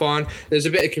qualifying. There's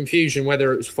a bit of confusion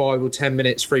whether it was 5 or 10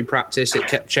 minutes free practice. It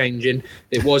kept changing.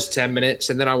 It was 10 minutes,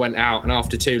 and then I went out, and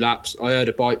after 2 laps, I heard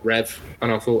a bike rev,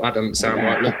 and I thought that doesn't sound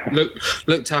right.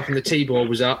 Looked up, and the T-board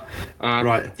was up.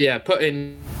 Right. Yeah, put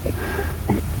in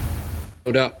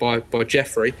up by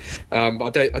Jeffrey,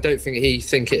 but I don't think he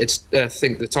think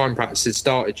the time practice had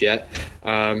started yet.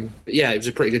 But yeah, it was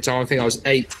a pretty good time. I think I was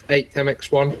eighth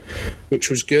MX1, which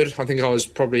was good. I think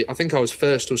I was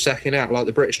first or second out, like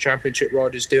the British Championship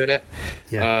riders doing it.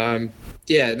 Yeah. And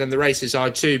then the races I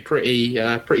had 2 pretty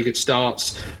good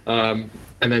starts.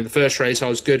 And then the first race I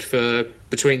was good for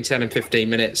between 10 and 15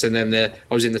 minutes, and then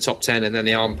I was in the top 10, and then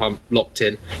the arm pump locked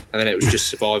in, and then it was just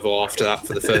survival after that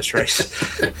for the first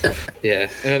race. Yeah,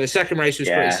 and then the second race was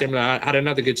pretty similar. I had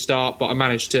another good start, but I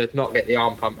managed to not get the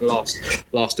arm pump and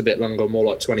last a bit longer, more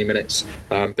like 20 minutes.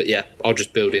 But yeah, I'll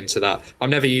just build into that. I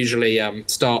never usually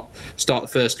start the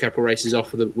first couple races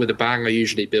off with a bang. I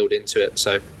usually build into it,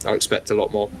 so I expect a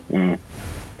lot more.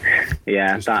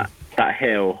 Yeah, that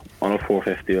hill on a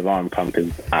 450 with arm pump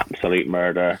is absolute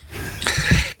murder.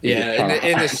 Yeah,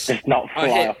 in this, just not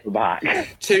fly off the back. I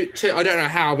don't know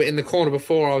how, but in the corner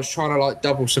before, I was trying to like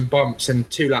double some bumps, and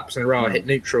 2 laps in a row I hit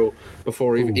neutral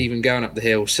before even going up the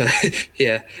hill. So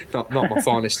yeah, not my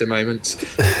finest of moments.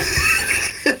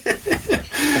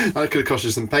 That could have cost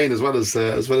you some pain as well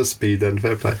as speed. Then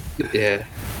fair play. Yeah.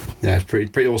 Yeah, it's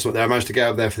pretty awesome up there. I managed to get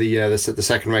up there for the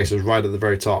second race. I was right at the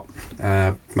very top.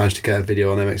 Managed to get a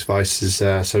video on MX Vice's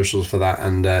socials for that,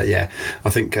 and I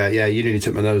think you nearly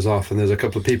took my nose off, and there's a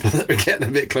couple of people that were getting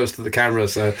a bit close to the camera,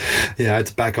 so yeah, I had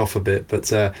to back off a bit.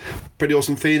 But pretty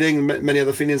awesome feeling. Many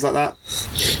other feelings like that.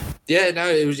 Yeah, no,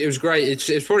 it was great.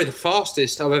 It's probably the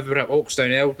fastest I've ever been up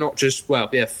Hawkstone Hill. Not just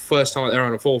first time out there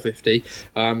on a 450,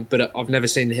 but I've never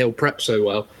seen the hill prep so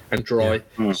well and dry.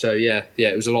 Yeah. So yeah,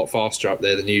 it was a lot faster up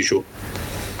there than usual.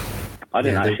 I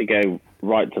didn't actually go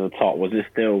right to the top. Was it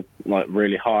still like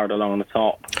really hard along the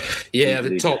top? Yeah,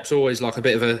 the top's always like a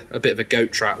bit of a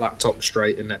goat track, that top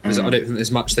straight, isn't it? I don't think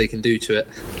there's much they can do to it.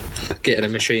 Getting a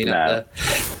machine up there.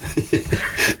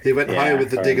 He went higher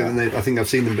with the digger than I think I've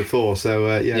seen them before. So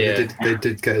they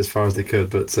did get as far as they could.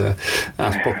 But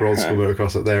that's proper old school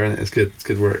motocross up there, and it's good. It's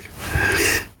good work.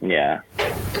 Yeah,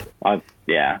 I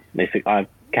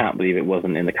can't believe it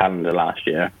wasn't in the calendar last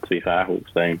year. To be fair,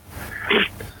 Hawkstone.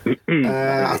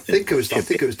 I think it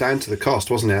was down to the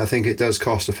cost, wasn't it? I think it does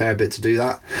cost a fair bit to do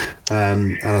that,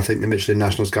 and I think the Michelin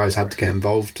Nationals guys had to get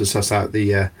involved to suss out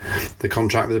the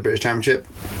contract with the British Championship.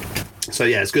 So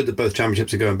yeah, it's good that both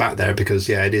championships are going back there, because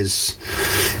it is.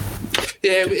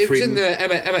 Yeah, it was in the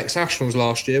MX Nationals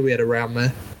last year. We had a round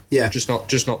there. Yeah, just not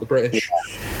the British.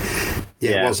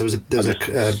 Yeah, it was. There was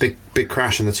a big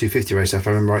crash in the 250 race. If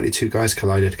I remember rightly, 2 guys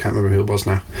collided. Can't remember who it was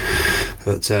now,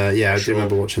 but I do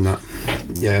remember watching that.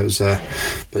 Yeah, it was.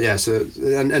 But yeah, so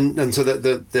and so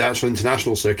the actual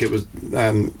international circuit was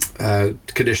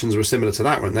conditions were similar to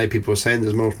that, weren't they? People were saying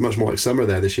there's much more like summer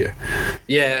there this year.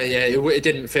 Yeah, it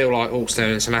didn't feel like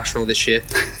Hawkstone International this year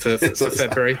for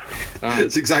February.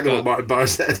 It's exactly what Martin Barr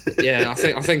said. Yeah, I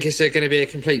think it's going to be a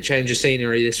complete change of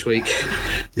scenery this week.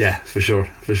 Yeah, for sure.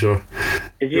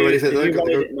 Did you ride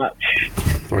it much?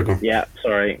 Sorry, go on. Yeah,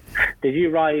 sorry. Did you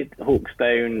ride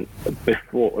Hawkstone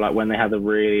before, like when they had the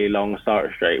really long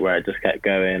starter straight where it just kept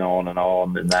going on,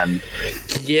 and then?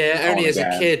 Yeah, only as a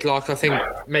kid. Like I think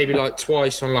maybe like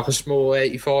twice on like a small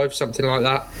 85, something like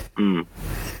that.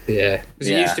 Yeah, because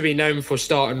it used to be known for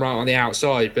starting right on the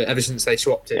outside, but ever since they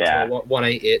swapped it to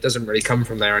 180, it doesn't really come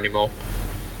from there anymore.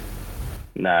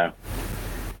 No.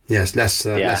 Yeah, it's less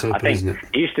open, isn't it?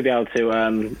 You used to be able to.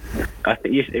 I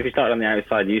think if you started on the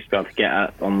outside, you used to be able to get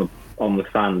on the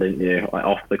sand, didn't you? Like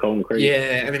off the concrete.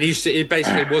 Yeah, I mean, it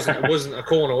basically wasn't a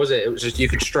corner, was it? It was just you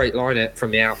could straight line it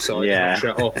from the outside. Yeah. And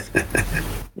shut off.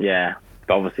 Yeah,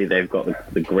 but obviously they've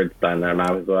got the grids down there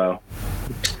now as well.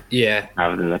 Yeah.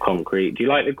 Other than the concrete, do you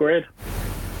like the grid?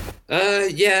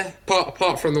 Yeah.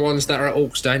 Apart from the ones that are at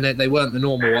Hawkstone, they weren't the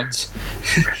normal ones.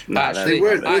 No, they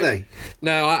weren't, were they?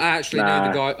 No, I actually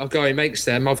know the guy who makes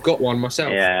them. I've got one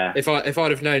myself. Yeah. If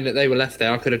I'd have known that they were left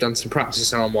there, I could have done some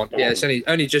practice on one. Yeah, it's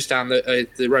only just down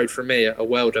the road from me. A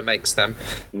welder makes them.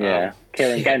 Yeah.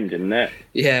 Kieran Genge, isn't it?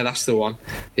 Yeah, that's the one.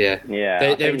 Yeah.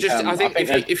 Yeah. They were just. I think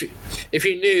if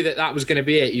you knew that was going to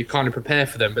be it, you kind of prepare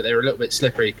for them, but they were a little bit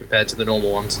slippery compared to the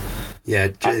normal ones. Yeah,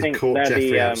 caught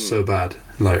Jeffrey out so bad,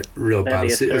 like real they're bad.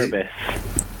 the Acerbis.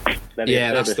 They're the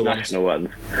Yeah, that's Acerbis the national ones,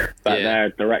 but they're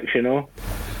directional.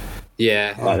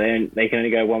 Yeah, Like they can only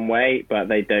go one way, but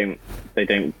they don't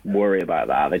worry about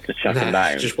that. They just shut them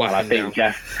down. Just whack and them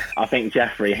down. I think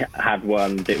Jeffrey had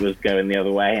one that was going the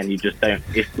other way, and you just don't.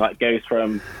 It's like goes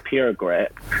from pure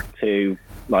grip to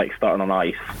like starting on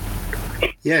ice.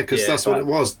 Yeah, because that's what it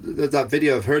was. That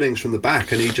video of Hurlings from the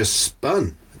back, and he just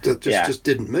spun. Just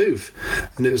didn't move,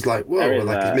 and it was like, whoa,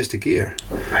 like he's missed a gear.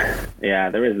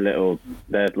 Yeah, there is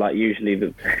there's like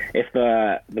usually if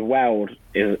the weld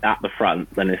is at the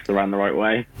front, then it's around the right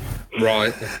way.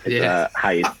 Right. It's,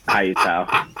 how you tell.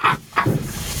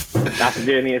 After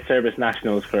doing the Acerbis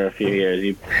Nationals for a few years,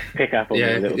 you pick up on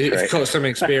the little tricks. You've got some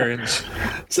experience.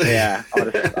 Yeah,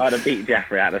 I'd have beat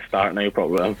Jeffrey at the start, no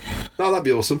problem. Oh, that'd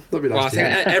be awesome. That'd be nice. Well,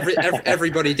 I think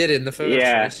everybody did in the first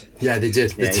race. Yeah, they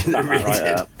did. They really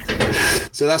did.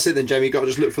 So that's it then, Jamie. You've got to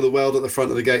just look for the weld at the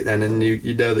front of the gate then, and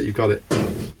you know that you've got it.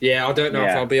 Yeah, I don't know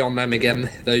if I'll be on them again,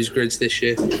 those grids this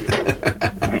year.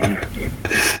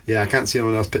 Yeah, I can't see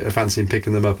anyone else fancying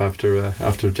picking them up after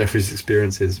Jeffrey's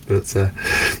experiences. But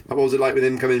what was it like with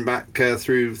him coming back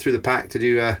through the pack? Did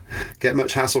you get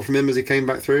much hassle from him as he came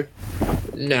back through?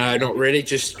 No, not really.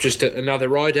 Just another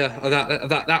rider.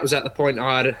 That was at the point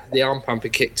I had the arm pumper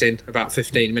kicked in about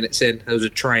 15 minutes in. There was a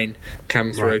train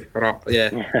come through. Right.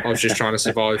 I was just trying to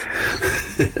survive.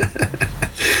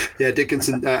 Yeah,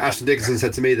 Ashton Dickinson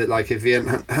said to me that like if he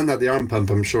hadn't had the arm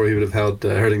pump, I'm sure he would have held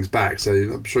Hurlings back. So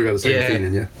I'm sure you got the same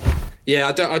feeling, yeah. Yeah,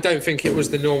 I don't think it was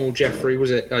the normal Jeffrey,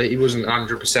 was it? He wasn't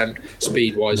 100%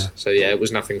 speed wise, so yeah, it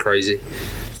was nothing crazy.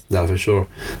 No, for sure.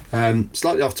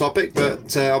 Slightly off topic,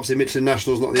 but obviously Michelin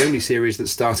National's not the only series that's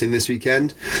starting this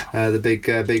weekend. The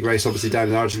big race, obviously, down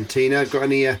in Argentina. Got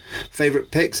any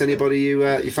favourite picks? Anybody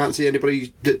you fancy?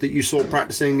 Anybody that you saw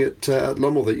practicing at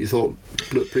Rumbold that you thought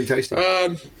looked pretty tasty?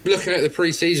 Looking at the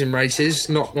pre-season races,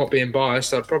 not being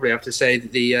biased, I'd probably have to say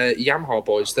that the Yamaha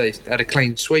boys, they had a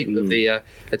clean sweep of the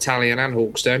Italian and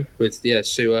Hawkstone with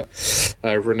Sewer,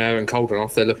 Renault and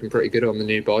Koldenoff. They're looking pretty good on the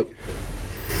new bike.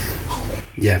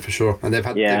 Yeah, for sure. And they've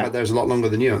had theirs a lot longer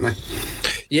than you, haven't they?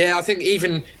 Yeah, I think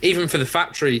even for the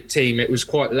factory team, it was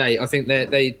quite late. I think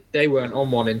they weren't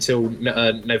on one until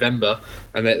November,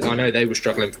 and I know they were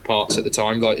struggling for parts at the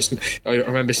time. Like I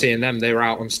remember seeing them; they were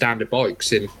out on standard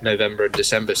bikes in November and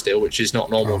December still, which is not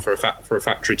normal for a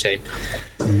factory team.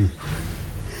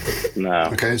 No.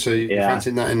 Okay, so you're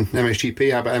fancying that in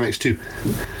MXGP? How about MX2?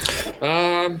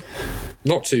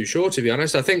 Not too sure, to be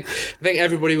honest. I think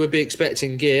everybody would be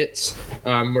expecting Geertz,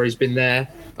 where he's been there.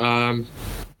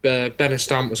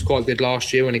 Benestant was quite good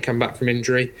last year when he came back from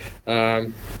injury.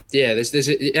 There's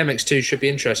MX2 should be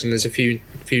interesting. There's a few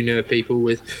newer people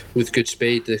with good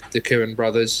speed. The Cohen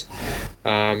brothers.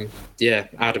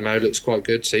 Adamo looks quite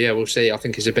good. So yeah, we'll see. I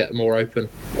think he's a bit more open.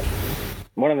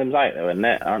 One of them's out though, isn't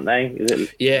it? Aren't they? Is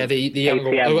it? Yeah, the younger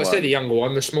one. I say the younger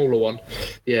one, the smaller one.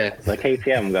 Yeah, the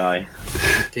KTM guy.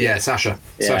 Yeah, Sasha.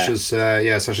 Yeah.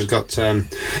 Sasha's got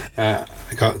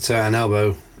an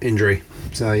elbow injury,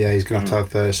 so yeah, he's going to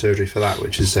have surgery for that,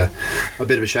 which is a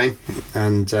bit of a shame.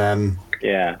 And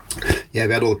yeah, we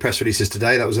had all the press releases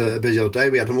today. That was a busy old day.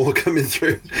 We had them all coming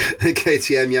through.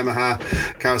 KTM, Yamaha,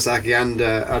 Kawasaki,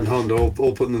 and Honda all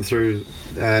putting them through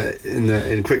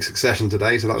in quick succession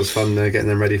today. So that was fun getting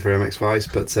them ready for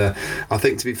MX5s. But I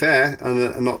think, to be fair,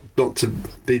 and not to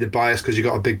be the bias because you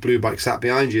got a big blue bike sat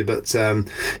behind you, but the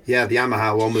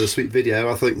Yamaha one with a sweet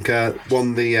video, I think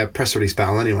won the press release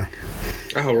battle anyway.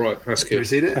 Oh right, that's good. Have you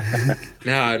seen it?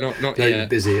 No, not no, yet. You're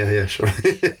busy, yeah, sure.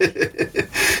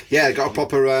 Yeah, got a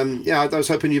proper. I was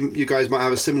hoping you guys might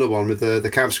have a similar one with the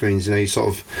cav screens. You know, you sort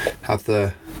of have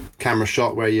the camera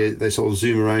shot where they sort of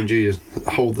zoom around you, you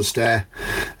hold the stare,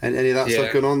 and any of that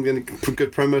stuff going on.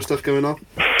 Good promo stuff going on.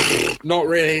 Not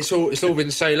really. It's all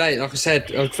been so late. Like I said,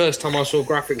 the first time I saw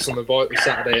graphics on the bike was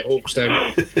Saturday at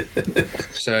Hawkstone.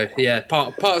 So yeah,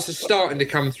 parts are starting to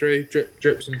come through,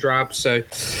 drips and drabs. So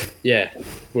yeah,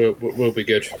 we'll be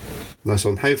good. Nice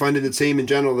one. How are you finding the team in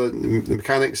general? The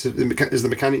mechanics? Is the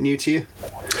mechanic new to you?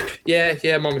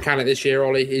 Yeah. My mechanic this year,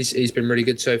 Ollie, he's been really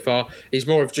good so far. He's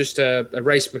more of just a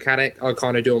race mechanic. I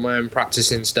kind of do all my own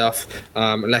practicing stuff.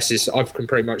 Unless I can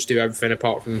pretty much do everything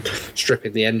apart from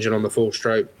stripping the engine on the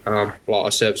 4-stroke. Like I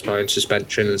service my own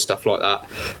suspension and stuff like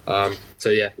that. So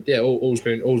all's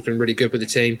been really good with the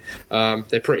team.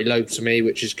 They're pretty local to me,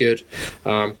 which is good.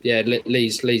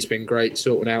 Lee's been great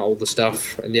sorting out all the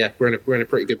stuff, and yeah, we're in a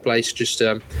pretty good place. Just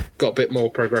got a bit more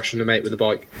progression to make with the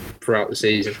bike throughout the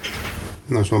season.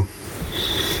 Nice one.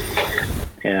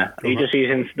 Yeah, are you just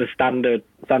using the standard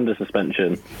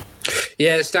suspension?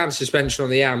 Yeah, standard suspension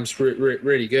on the AM's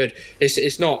really good.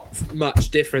 It's not much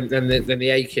different than the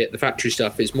A kit, the factory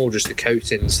stuff. It's more just the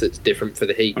coatings that's different for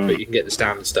the heat, but you can get the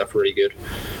standard stuff really good.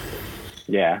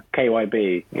 Yeah,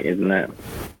 KYB, isn't it?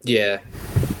 Yeah.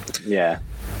 Yeah.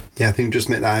 Yeah, I think just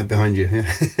make that out behind you. Yeah.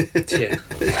 Yeah.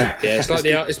 It's like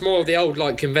it's more of the old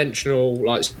like conventional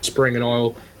like spring and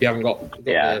oil. You haven't got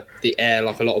the air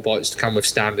like a lot of bikes to come with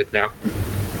standard now.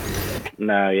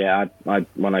 No, yeah, I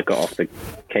when I got off the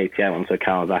KTM onto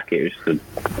Kawasaki, it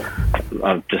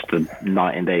was just a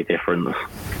night and day difference.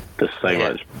 Just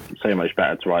so much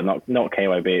better to ride. Not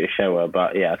KYB at Showa,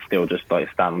 but yeah, still just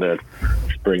like standard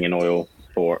spring and oil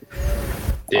sport.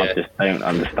 Yeah. I just don't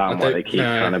understand why they keep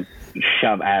trying to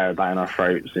shove air down our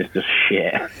throats. It's just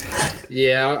shit.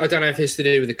 Yeah, I don't know if it's to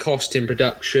do with the cost in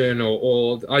production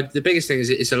or the biggest thing is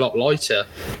it's a lot lighter,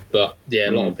 but yeah,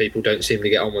 a lot of people don't seem to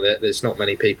get on with it. There's not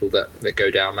many people that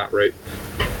go down that route.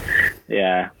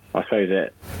 Yeah, I suppose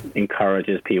it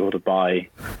encourages people to buy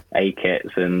A kits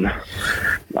and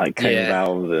like cone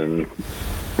valves and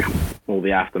all the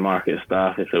aftermarket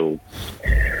stuff. It's all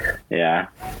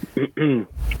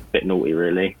bit naughty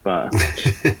really, but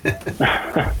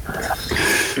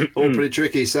all pretty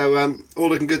tricky. So all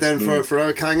looking good then for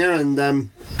Okanga, and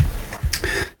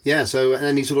so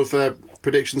any sort of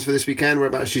predictions for this weekend?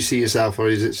 Whereabouts do you see yourself, or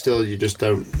is it still you just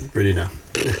don't really know?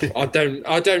 I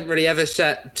don't really ever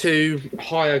set too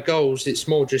higher goals. It's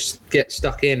more just get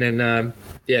stuck in and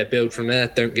build from there.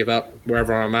 Don't give up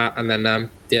wherever I'm at, and then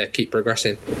keep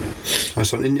progressing.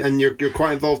 Nice one. And you're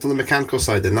quite involved on the mechanical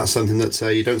side then. That's something that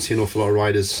you don't see an awful lot of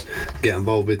riders get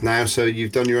involved with now. So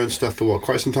you've done your own stuff for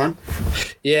quite some time?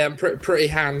 Yeah, I'm pretty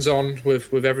hands-on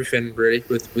with everything really,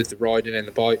 with the riding and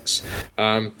the bikes.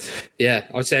 I'd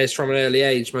say it's from an early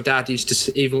age. My dad used to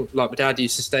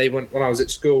stay when I was at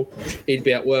school. He'd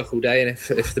be at work all day, and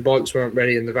if the bikes weren't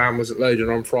ready and the van wasn't loaded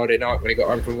on Friday night when he got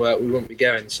home from work, we wouldn't be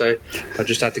going. So I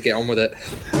just had to get on with it.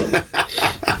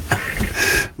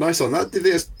 Nice one. That did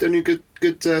it done you good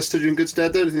stood you in good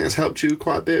stead though? Do you think that's helped you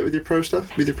quite a bit with your pro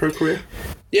stuff, with your pro career?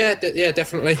 Yeah,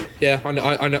 definitely. Yeah,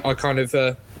 I kind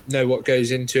of know what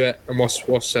goes into it and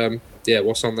what's on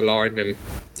the line, and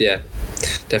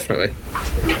definitely.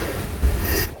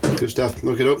 Good stuff.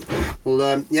 Look it up.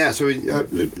 Well, so we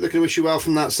looking to wish you well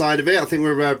from that side of it. I think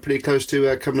we're pretty close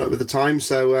to coming up with the time.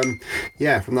 So,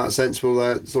 from that sense,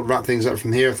 we'll sort of wrap things up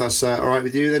from here, if that's all right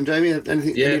with you then, Jamie.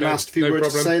 Any last few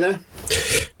words to say there?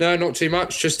 No, not too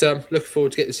much. Just looking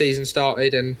forward to get the season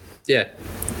started and,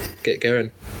 get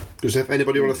going. Good stuff.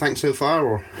 Anybody you want to thank so far?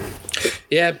 Or?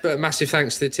 Yeah, but massive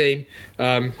thanks to the team.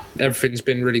 Everything's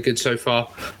been really good so far.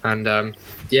 And,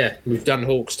 we've done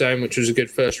Hawkstone, which was a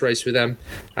good first race with them.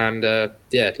 And,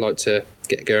 I'd like to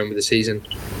get going with the season.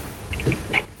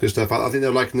 Good stuff. I think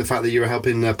they're liking the fact that you were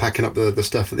helping packing up the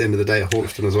stuff at the end of the day at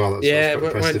Hawkstone as well.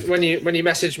 When you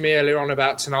messaged me earlier on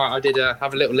about tonight, I did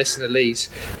have a little listen to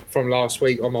Lee's from last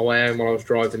week on my way home while I was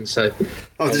driving. So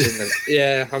I'm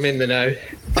in the know.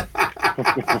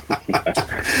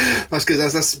 That's good.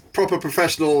 That's proper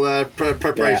professional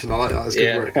preparation. Yeah. I like that. That's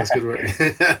good work. That's good work.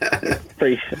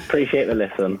 Appreciate the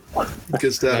listen.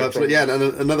 Good stuff. No absolutely. Yeah, and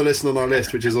another listen on our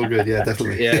list, which is all good. Yeah,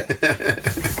 definitely. Yeah.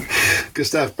 Good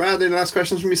stuff. Brad, any last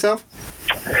questions from yourself?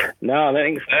 No, I don't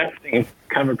think so. I think I've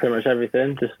covered pretty much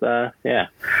everything. Just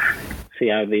see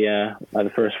how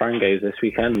the first round goes this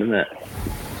weekend, isn't it?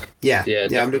 Yeah,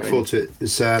 I'm looking forward to it.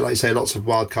 It's like you say, lots of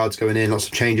wild cards going in, lots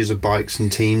of changes of bikes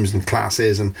and teams and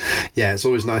classes, and it's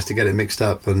always nice to get it mixed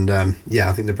up. And I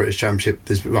think the British Championship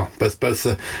is both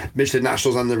the Michelin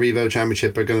Nationals and the Revo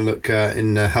Championship are going to look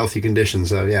in healthy conditions.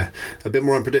 So a bit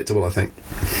more unpredictable, I think.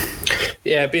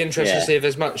 Yeah, it'd be interesting to see if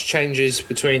there's much changes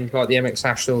between like the MX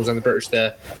Nationals and the British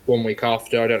there 1 week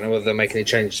after. I don't know whether they'll make any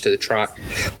changes to the track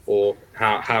or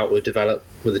how it would develop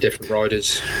with the different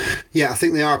riders. Yeah, I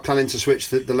think they are planning to switch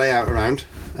the layout around.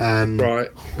 Right.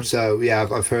 So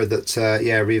I've heard that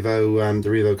Revo, the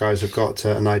Revo guys have got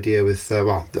an idea with.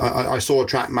 I saw a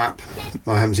track map.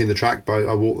 I haven't seen the track, but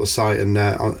I walked the site, and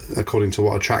according to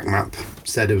what a track map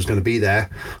said, it was going to be there.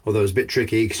 Although it was a bit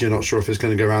tricky because you're not sure if it's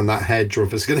going to go around that hedge or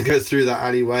if it's going to go through that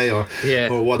alleyway or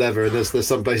whatever. There's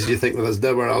some places you think there's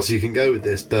nowhere else you can go with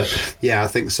this, but I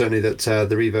think certainly that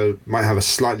the Revo might have a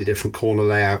slightly different corner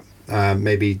layout.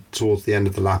 Maybe towards the end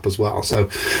of the lap as well. So,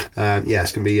 it's going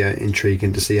to be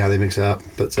intriguing to see how they mix it up.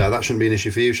 But that shouldn't be an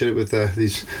issue for you, should it, with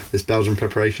this Belgian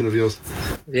preparation of yours?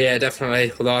 Yeah,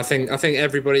 definitely. Although I think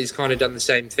everybody's kind of done the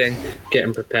same thing,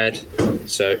 getting prepared.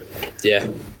 So,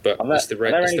 but it's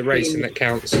the racing that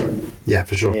counts. Yeah,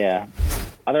 for sure. Yeah.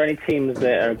 Are there any teams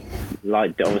that are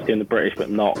like obviously in the British but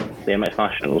not the MX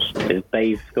Nationals? Is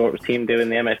Dave's Thorpe's team doing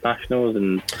the MX Nationals?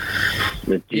 And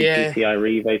The GTI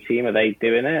Revo team, are they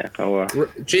doing it? Or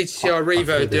GTI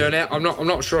Revo doing it. I'm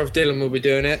not sure if Dylan will be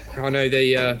doing it. I know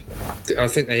I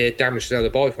think they had damaged another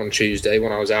bike on Tuesday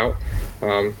when I was out.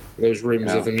 There was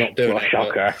rumours of them not doing it.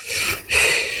 Shocker.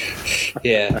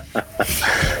 Yeah.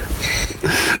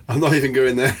 I'm not even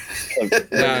going there.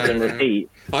 Repeat.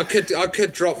 I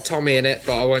could drop Tommy in it,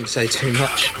 but I won't say too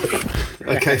much.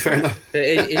 Okay, fair enough.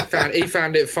 He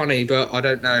found it funny, but I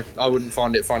don't know. I wouldn't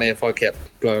find it funny if I kept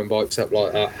blowing bikes up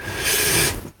like that.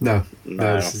 No,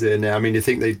 this is it. I mean, you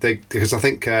think they because I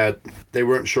think they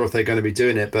weren't sure if they're going to be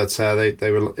doing it, but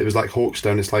they were. It was like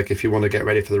Hawkstone. It's like if you want to get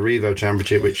ready for the Revo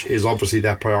Championship, which is obviously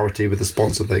their priority with the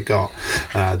sponsor they got,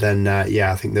 then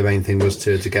I think the main thing was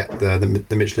to get the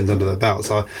Michelins under their belt.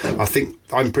 So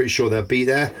I'm pretty sure they'll be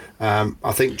there.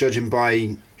 I think judging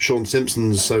by Sean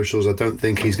Simpson's socials, I don't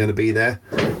think he's going to be there.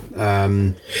 I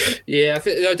don't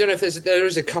know if there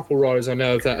is a couple riders I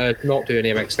know of that are not doing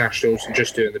MX Nationals and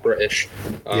just doing the British.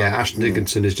 Ashton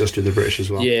Dickinson is just doing the British as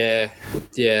well. Yeah.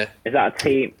 Is that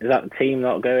the team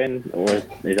not going, or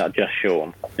is that just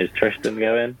Sean? Is Tristan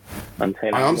going?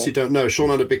 I honestly don't know. Sean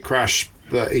had a big crash,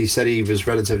 but he said he was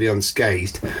relatively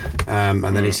unscathed, and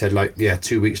then he said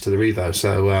 2 weeks to the Revo.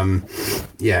 So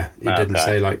he didn't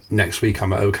say next week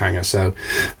I'm at Oakhanger. So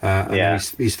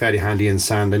he's fairly handy in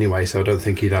sand anyway. So I don't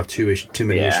think he'd have too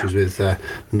many issues with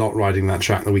not riding that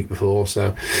track the week before.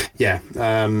 So I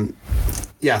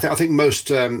think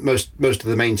most of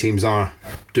the main teams are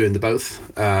doing the both.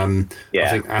 I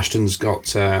think Ashton's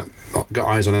got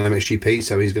eyes on MXGP,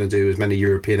 so he's going to do as many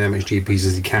European MXGPs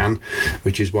as he can,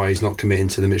 which is why he's not committing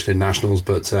to the Michelin Nationals.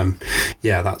 But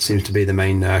that seems to be the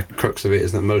main crux of it,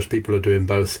 is that most people are doing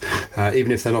both.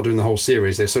 Even if they're not doing the whole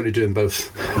series, they're certainly doing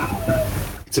both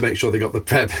to make sure they got the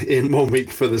prep in 1 week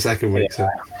for the second week. So.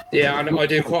 Yeah, I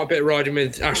do quite a bit of riding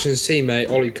with Ashton's teammate,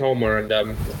 Ollie Colmer,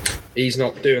 and he's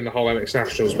not doing the whole MX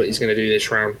Nationals, but he's going to do this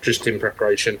round just in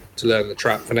preparation to learn the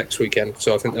track for next weekend.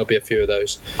 So I think there'll be a few of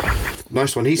those.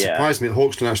 Nice one. He surprised me at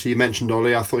Hawkstone, actually. You mentioned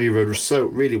Ollie. I thought he rode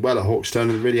really well at Hawkstone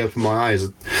and really opened my eyes.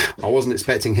 I wasn't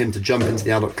expecting him to jump into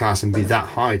the adult class and be that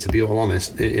high, to be in all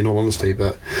honesty.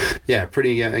 But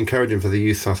pretty encouraging for the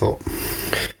youth, I thought.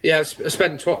 Yeah, I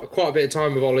spent quite a bit of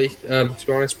time with Ollie, to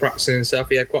be honest, practicing and stuff.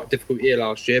 He had quite a difficult year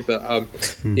last year, but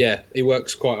he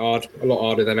works quite hard, a lot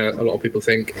harder than a lot of people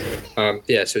think. So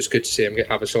it's good to see him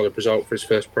have a solid result for his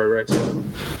first pro race.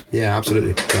 Yeah,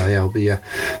 absolutely. We'll be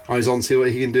eyes on to see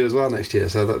what he can do as well next year.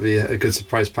 So that'd be a good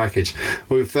surprise package.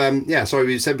 We've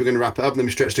we said we're going to wrap it up, and then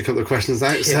we stretched a couple of questions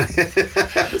out. So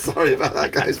sorry about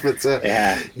that, guys, but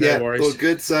no worries. All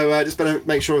good. So just better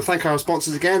make sure we thank our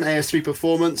sponsors again, AS3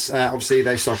 Performance. Obviously,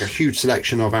 they stock a huge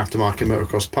selection of aftermarket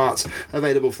motocross parts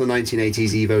available for the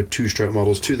 1980s Evo 2-stroke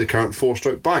models to the current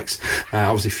 4-stroke bikes.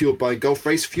 Obviously fueled by Gulf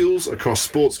race fuels across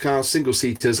sports cars,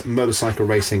 single-seaters, motorcycle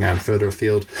racing, and further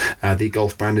afield. The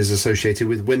Gulf brand is associated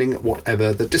with winning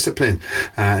whatever the discipline.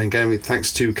 And again, with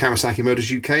thanks to Kawasaki Motors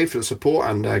UK for the support,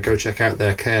 and go check out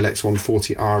their KLX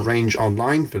 140R range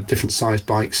online for different sized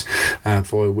bikes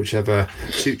for whichever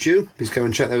suits you. Please go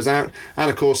and check those out. And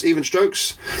of course, Even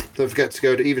Strokes. Don't forget to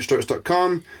go to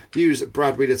evenstrokes.com. Use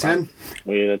Brad Wheeler 10.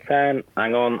 Wheeler 10.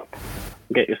 Hang on.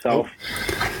 Get yourself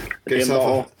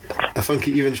a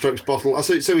funky Even Strokes bottle.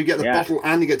 So we get the bottle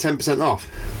and you get 10% off.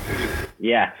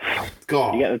 Yes.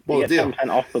 God, you get 10%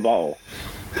 off the bottle.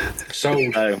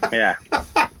 Sold. So, yeah. Right,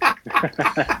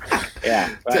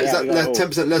 is that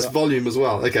 10% less volume as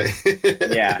well? Okay.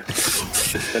 Yeah.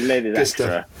 The lid is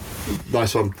extra.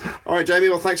 Nice one. All right, Jamie.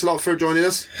 Well, thanks a lot for joining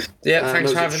us. Yeah,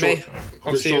 thanks for having me.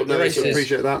 I'll see you at the races.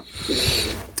 Appreciate that.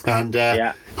 And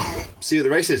see you at the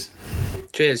races.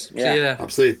 Cheers. See you there.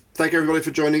 Absolutely. Thank you, everybody,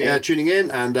 for tuning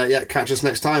in, and catch us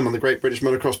next time on the Great British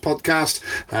Motocross podcast.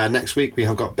 Next week we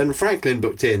have got Ben Franklin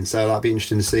booked in, so that'll be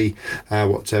interesting to see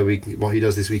what he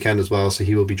does this weekend as well. So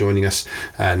he will be joining us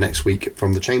next week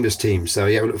from the Chambers team. So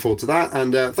we look forward to that,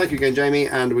 and thank you again, Jamie,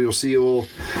 and we will see you all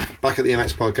back at the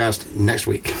MX podcast next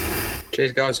week.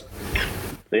 Cheers, guys.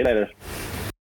 See you later.